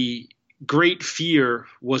 the great fear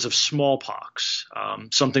was of smallpox,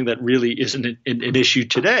 something that really isn't an issue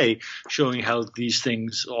today, showing how these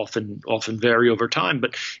things often vary over time.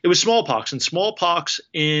 But it was smallpox, and smallpox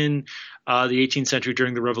in the 18th century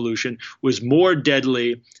during the Revolution was more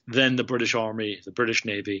deadly than the British Army, the British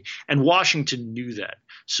Navy, and Washington knew that.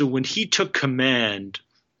 So when he took command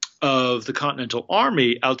of the Continental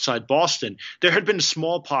Army outside Boston, there had been a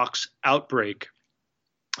smallpox outbreak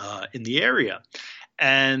in the area.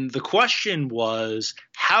 And the question was,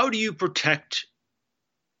 how do you protect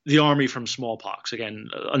the army from smallpox? Again,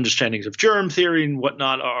 understandings of germ theory and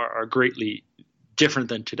whatnot are greatly different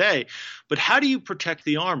than today. But how do you protect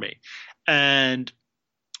the army? And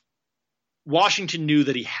Washington knew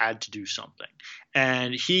that he had to do something.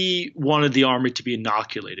 And he wanted the army to be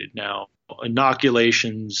inoculated. Now,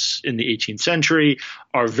 inoculations in the 18th century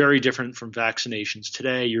are very different from vaccinations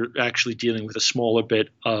today. You're actually dealing with a smaller bit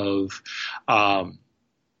of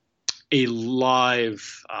a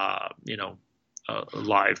live, a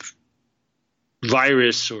live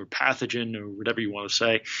virus or pathogen or whatever you want to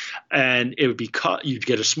say, and it would be cut. You'd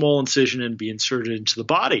get a small incision and be inserted into the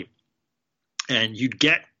body, and you'd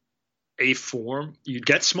get you'd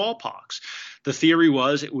get smallpox. The theory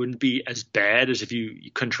was it wouldn't be as bad as if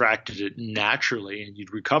you contracted it naturally, and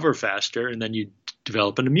you'd recover faster, and then you'd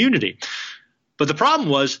develop an immunity. But the problem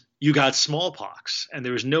was you got smallpox, and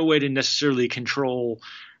there was no way to necessarily control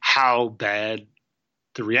how bad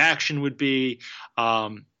the reaction would be.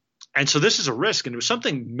 And so this is a risk, and it was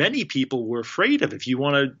something many people were afraid of. If you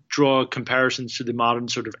want to draw comparisons to the modern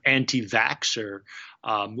sort of anti-vaxxer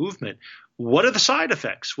movement, what are the side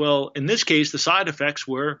effects? Well, in this case, the side effects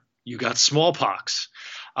were you got smallpox.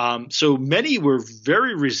 So many were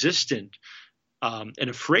very resistant and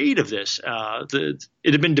afraid of this. It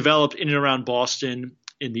had been developed in and around Boston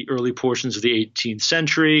in the early portions of the 18th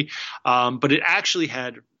century, but it actually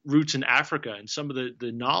had roots in Africa, and some of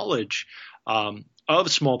the knowledge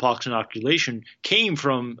of smallpox inoculation came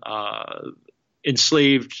from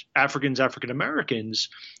enslaved African Americans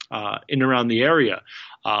in and around the area.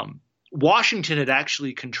 Washington had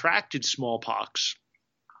actually contracted smallpox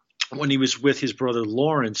when he was with his brother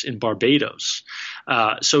Lawrence in Barbados.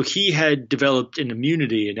 So he had developed an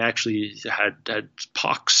immunity and actually had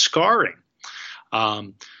pox scarring.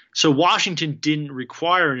 So Washington didn't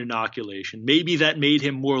require an inoculation. Maybe that made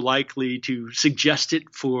him more likely to suggest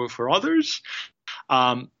it for others.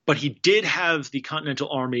 But he did have the Continental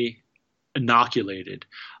Army inoculated.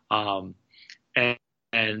 And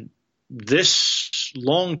this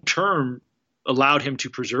long-term allowed him to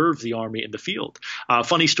preserve the army in the field.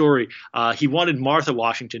 Funny story, he wanted Martha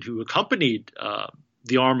Washington, who accompanied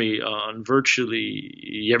the army on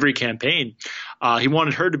virtually every campaign. He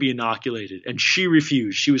wanted her to be inoculated, and she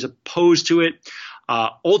refused. She was opposed to it.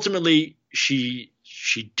 Ultimately, she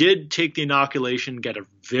did take the inoculation, get a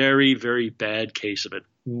very, very bad case of it,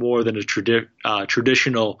 more than a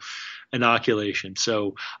traditional inoculation.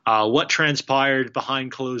 So what transpired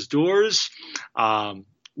behind closed doors,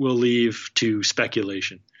 we'll leave to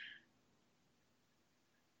speculation.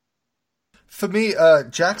 For me,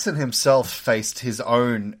 Jackson himself faced his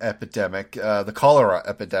own epidemic, the cholera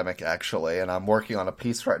epidemic, actually, and I'm working on a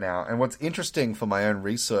piece right now. And what's interesting for my own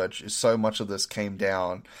research is so much of this came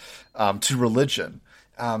down to religion,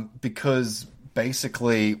 because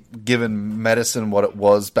basically, given medicine what it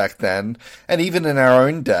was back then, and even in our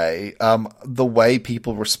own day, the way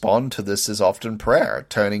people respond to this is often prayer,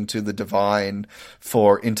 turning to the divine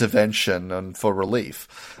for intervention and for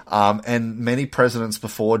relief. And many presidents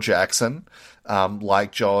before Jackson,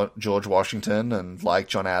 like George Washington and like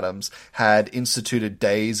John Adams, had instituted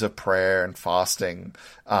days of prayer and fasting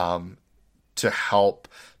to help,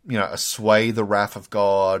 assuage the wrath of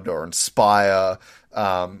God or inspire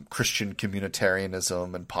Christian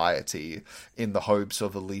communitarianism and piety in the hopes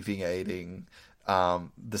of alleviating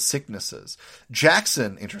the sicknesses.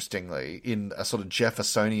 Jackson, interestingly, in a sort of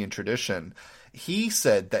Jeffersonian tradition, he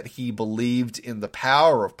said that he believed in the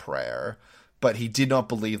power of prayer, but he did not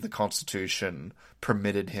believe the Constitution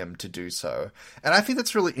permitted him to do so. And I think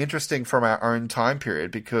that's really interesting from our own time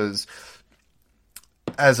period, because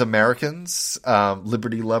as Americans,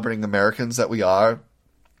 liberty-loving Americans that we are,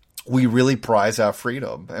 we really prize our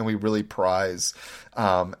freedom, and we really prize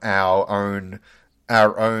our own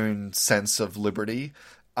sense of liberty.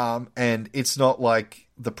 And it's not like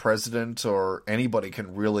the president or anybody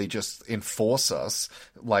can really just enforce us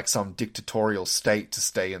like some dictatorial state to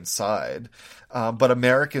stay inside. But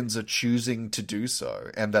Americans are choosing to do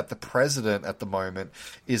so, and that the president at the moment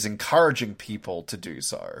is encouraging people to do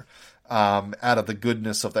so. out of the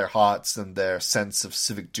goodness of their hearts and their sense of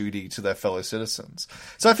civic duty to their fellow citizens.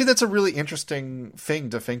 So I think that's a really interesting thing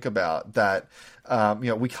to think about, that,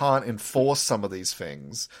 we can't enforce some of these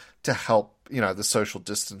things to help, the social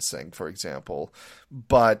distancing, for example,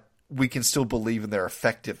 but we can still believe in their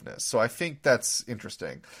effectiveness. So I think that's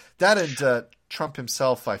interesting. That and Trump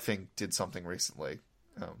himself, I think, did something recently.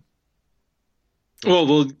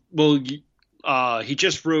 He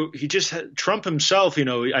just wrote. Trump himself. I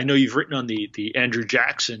know you've written on the Andrew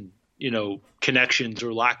Jackson, connections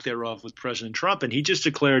or lack thereof with President Trump, and he just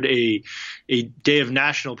declared a day of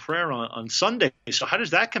national prayer on Sunday. So how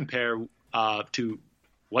does that compare to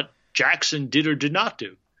what Jackson did or did not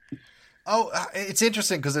do? Oh, it's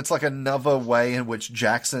interesting because it's like another way in which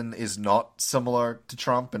Jackson is not similar to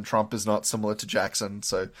Trump and Trump is not similar to Jackson.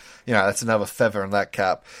 So, that's another feather in that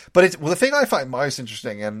cap. But the thing I find most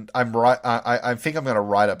interesting, and I'm right, I think I'm going to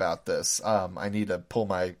write about this. I need to pull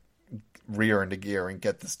my rear into gear and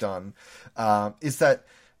get this done. Is that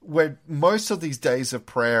where most of these days of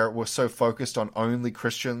prayer were so focused on only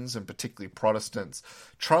Christians and particularly Protestants,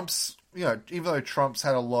 even though Trump's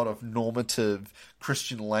had a lot of normative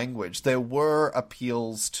Christian language, there were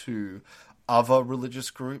appeals to other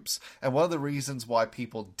religious groups. And one of the reasons why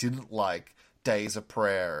people didn't like days of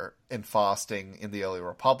prayer and fasting in the early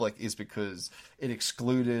republic is because it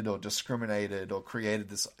excluded or discriminated or created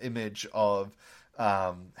this image of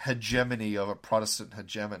hegemony, of a Protestant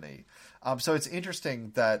hegemony. So it's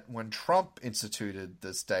interesting that when Trump instituted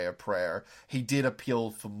this day of prayer, he did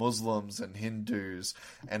appeal for Muslims and Hindus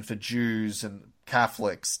and for Jews and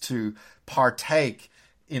Catholics to partake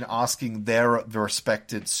in asking their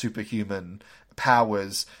respected superhuman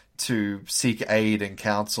powers to seek aid and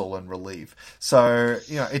counsel and relief. So,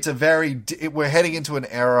 it's we're heading into an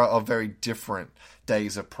era of very different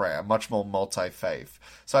days of prayer, much more multi-faith.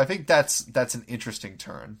 So I think that's an interesting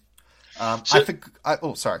turn. Sorry.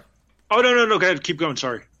 Oh, no. Go ahead. Keep going.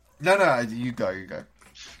 Sorry. No. You go.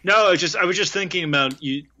 No, I was just thinking about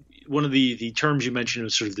you. One of the terms you mentioned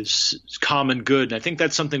was sort of this common good. And I think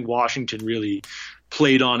that's something Washington really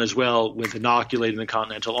played on as well with inoculating the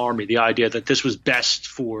Continental Army, the idea that this was best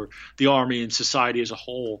for the Army and society as a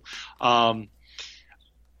whole.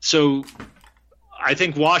 So I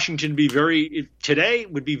think Washington would be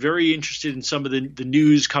very interested in some of the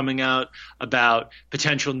news coming out about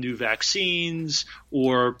potential new vaccines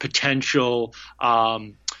or potential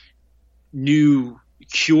new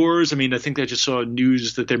cures. I mean, I think I just saw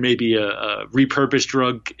news that there may be a repurposed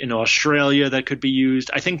drug in Australia that could be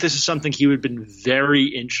used. I think this is something he would have been very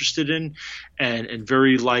interested in and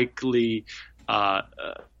very likely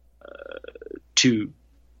to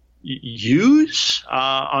use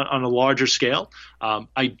on a larger scale.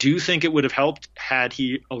 I do think it would have helped had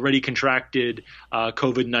he already contracted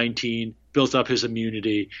COVID-19, built up his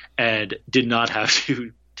immunity, and did not have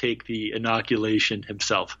to take the inoculation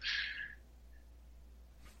himself.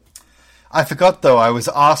 I forgot, though, I was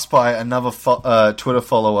asked by another Twitter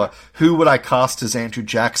follower, who would I cast as Andrew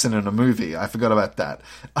Jackson in a movie? I forgot about that.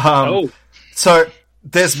 So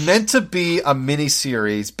there's meant to be a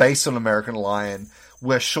miniseries based on American Lion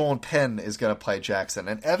where Sean Penn is going to play Jackson.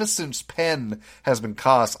 And ever since Penn has been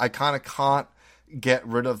cast, I kind of can't get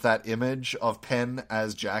rid of that image of Penn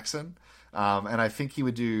as Jackson. And I think he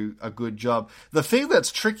would do a good job. The thing that's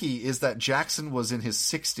tricky is that Jackson was in his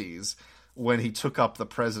 60s when he took up the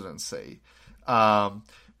presidency.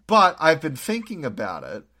 But I've been thinking about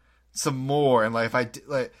it some more. And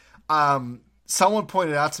someone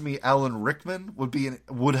pointed out to me Alan Rickman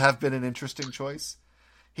would have been an interesting choice.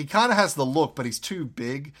 He kind of has the look, but he's too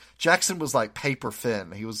big. Jackson was like paper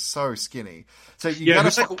thin. He was so skinny. So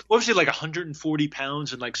what was he, like 140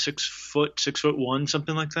 pounds and like 6'1",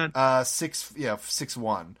 something like that?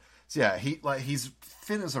 6'1". So yeah, he's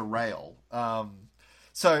thin as a rail.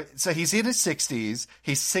 So he's in his 60s.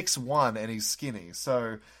 He's 6'1" and he's skinny.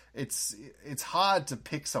 So it's hard to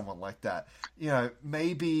pick someone like that.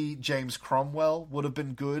 Maybe James Cromwell would have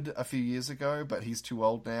been good a few years ago, but he's too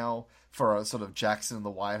old now for a sort of Jackson in the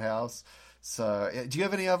White House. So, do you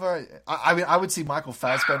have any other? I mean, I would see Michael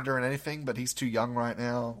Fassbender in anything, but he's too young right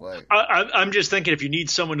now. I'm just thinking, if you need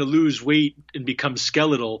someone to lose weight and become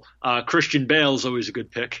skeletal, Christian Bale is always a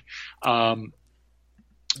good pick. There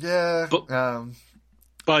was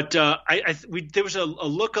a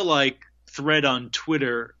lookalike thread on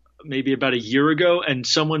Twitter maybe about a year ago, and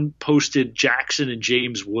someone posted Jackson and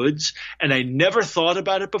James Woods, and I never thought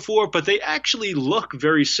about it before, but they actually look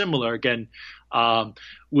very similar. Again,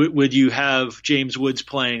 would you have James Woods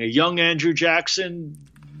playing a young Andrew Jackson?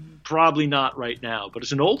 Probably not right now, but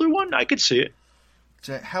as an older one, I could see it.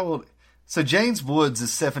 How old? So James Woods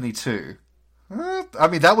is 72, I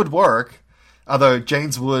mean, that would work. Although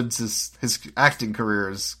James Woods, his acting career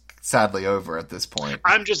is sadly over at this point.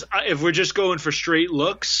 If we're just going for straight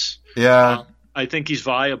looks, I think he's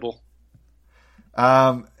viable.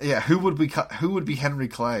 Who would be Henry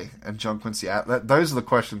Clay and John Quincy Adams? Those are the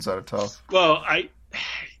questions that are tough. Well,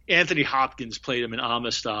 Anthony Hopkins played him in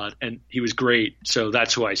Amistad, and he was great. So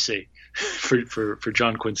that's who I see for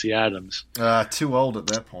John Quincy Adams. Too old at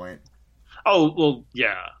that point. Oh well,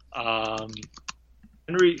 yeah.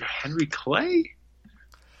 Henry Clay.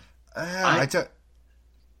 I don't.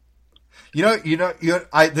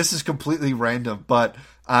 This is completely random, but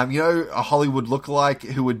a Hollywood lookalike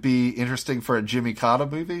who would be interesting for a Jimmy Carter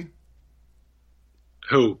movie?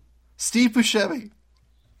 Who? Steve Buscemi.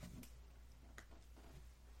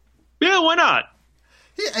 Yeah, why not?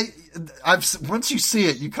 Yeah, once you see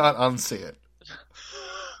it, you can't unsee it.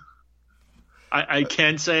 I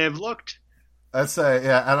can't say I've looked. I'd say,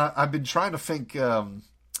 yeah, and I've been trying to think.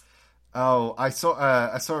 I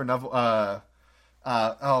saw another.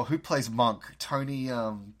 Who plays Monk? Tony.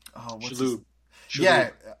 Shalhoub. Yeah,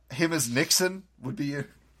 him as Nixon would be you.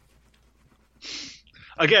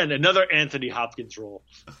 Again, another Anthony Hopkins role.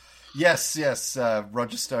 Yes.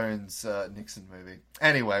 Roger Stone's Nixon movie.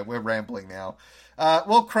 Anyway, we're rambling now.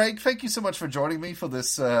 Well, Craig, thank you so much for joining me for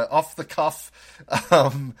this off-the-cuff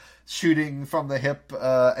shooting from the hip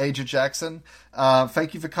Age of Jackson.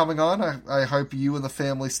 Thank you for coming on. I hope you and the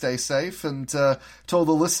family stay safe. And to all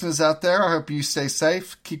the listeners out there, I hope you stay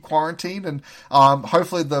safe, keep quarantined, and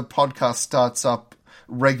hopefully the podcast starts up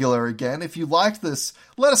regular again. If you liked this,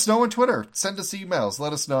 let us know on Twitter. Send us emails.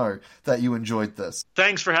 Let us know that you enjoyed this.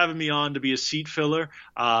 Thanks for having me on to be a seat filler.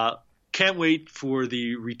 Can't wait for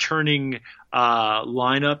the returning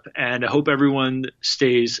lineup, and I hope everyone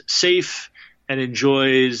stays safe and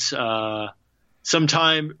enjoys some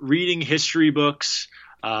time reading history books,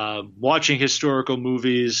 watching historical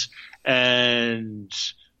movies, and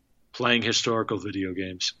playing historical video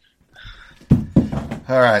games.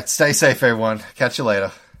 All right. Stay safe, everyone. Catch you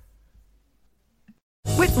later.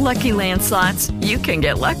 With Lucky Land Slots, you can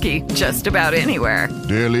get lucky just about anywhere.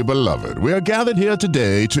 Dearly beloved, we are gathered here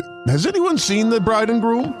today to... Has anyone seen the bride and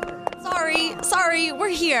groom? Sorry, we're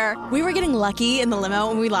here. We were getting lucky in the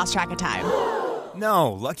limo and we lost track of time.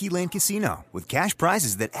 No, Lucky Land Casino, with cash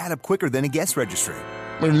prizes that add up quicker than a guest registry.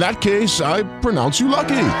 In that case, I pronounce you lucky.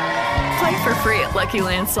 Play for free at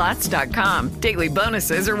LuckyLandSlots.com. Daily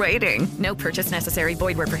bonuses are waiting. No purchase necessary.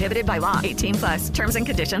 Void where prohibited by law. 18+. Terms and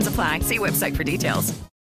conditions apply. See website for details.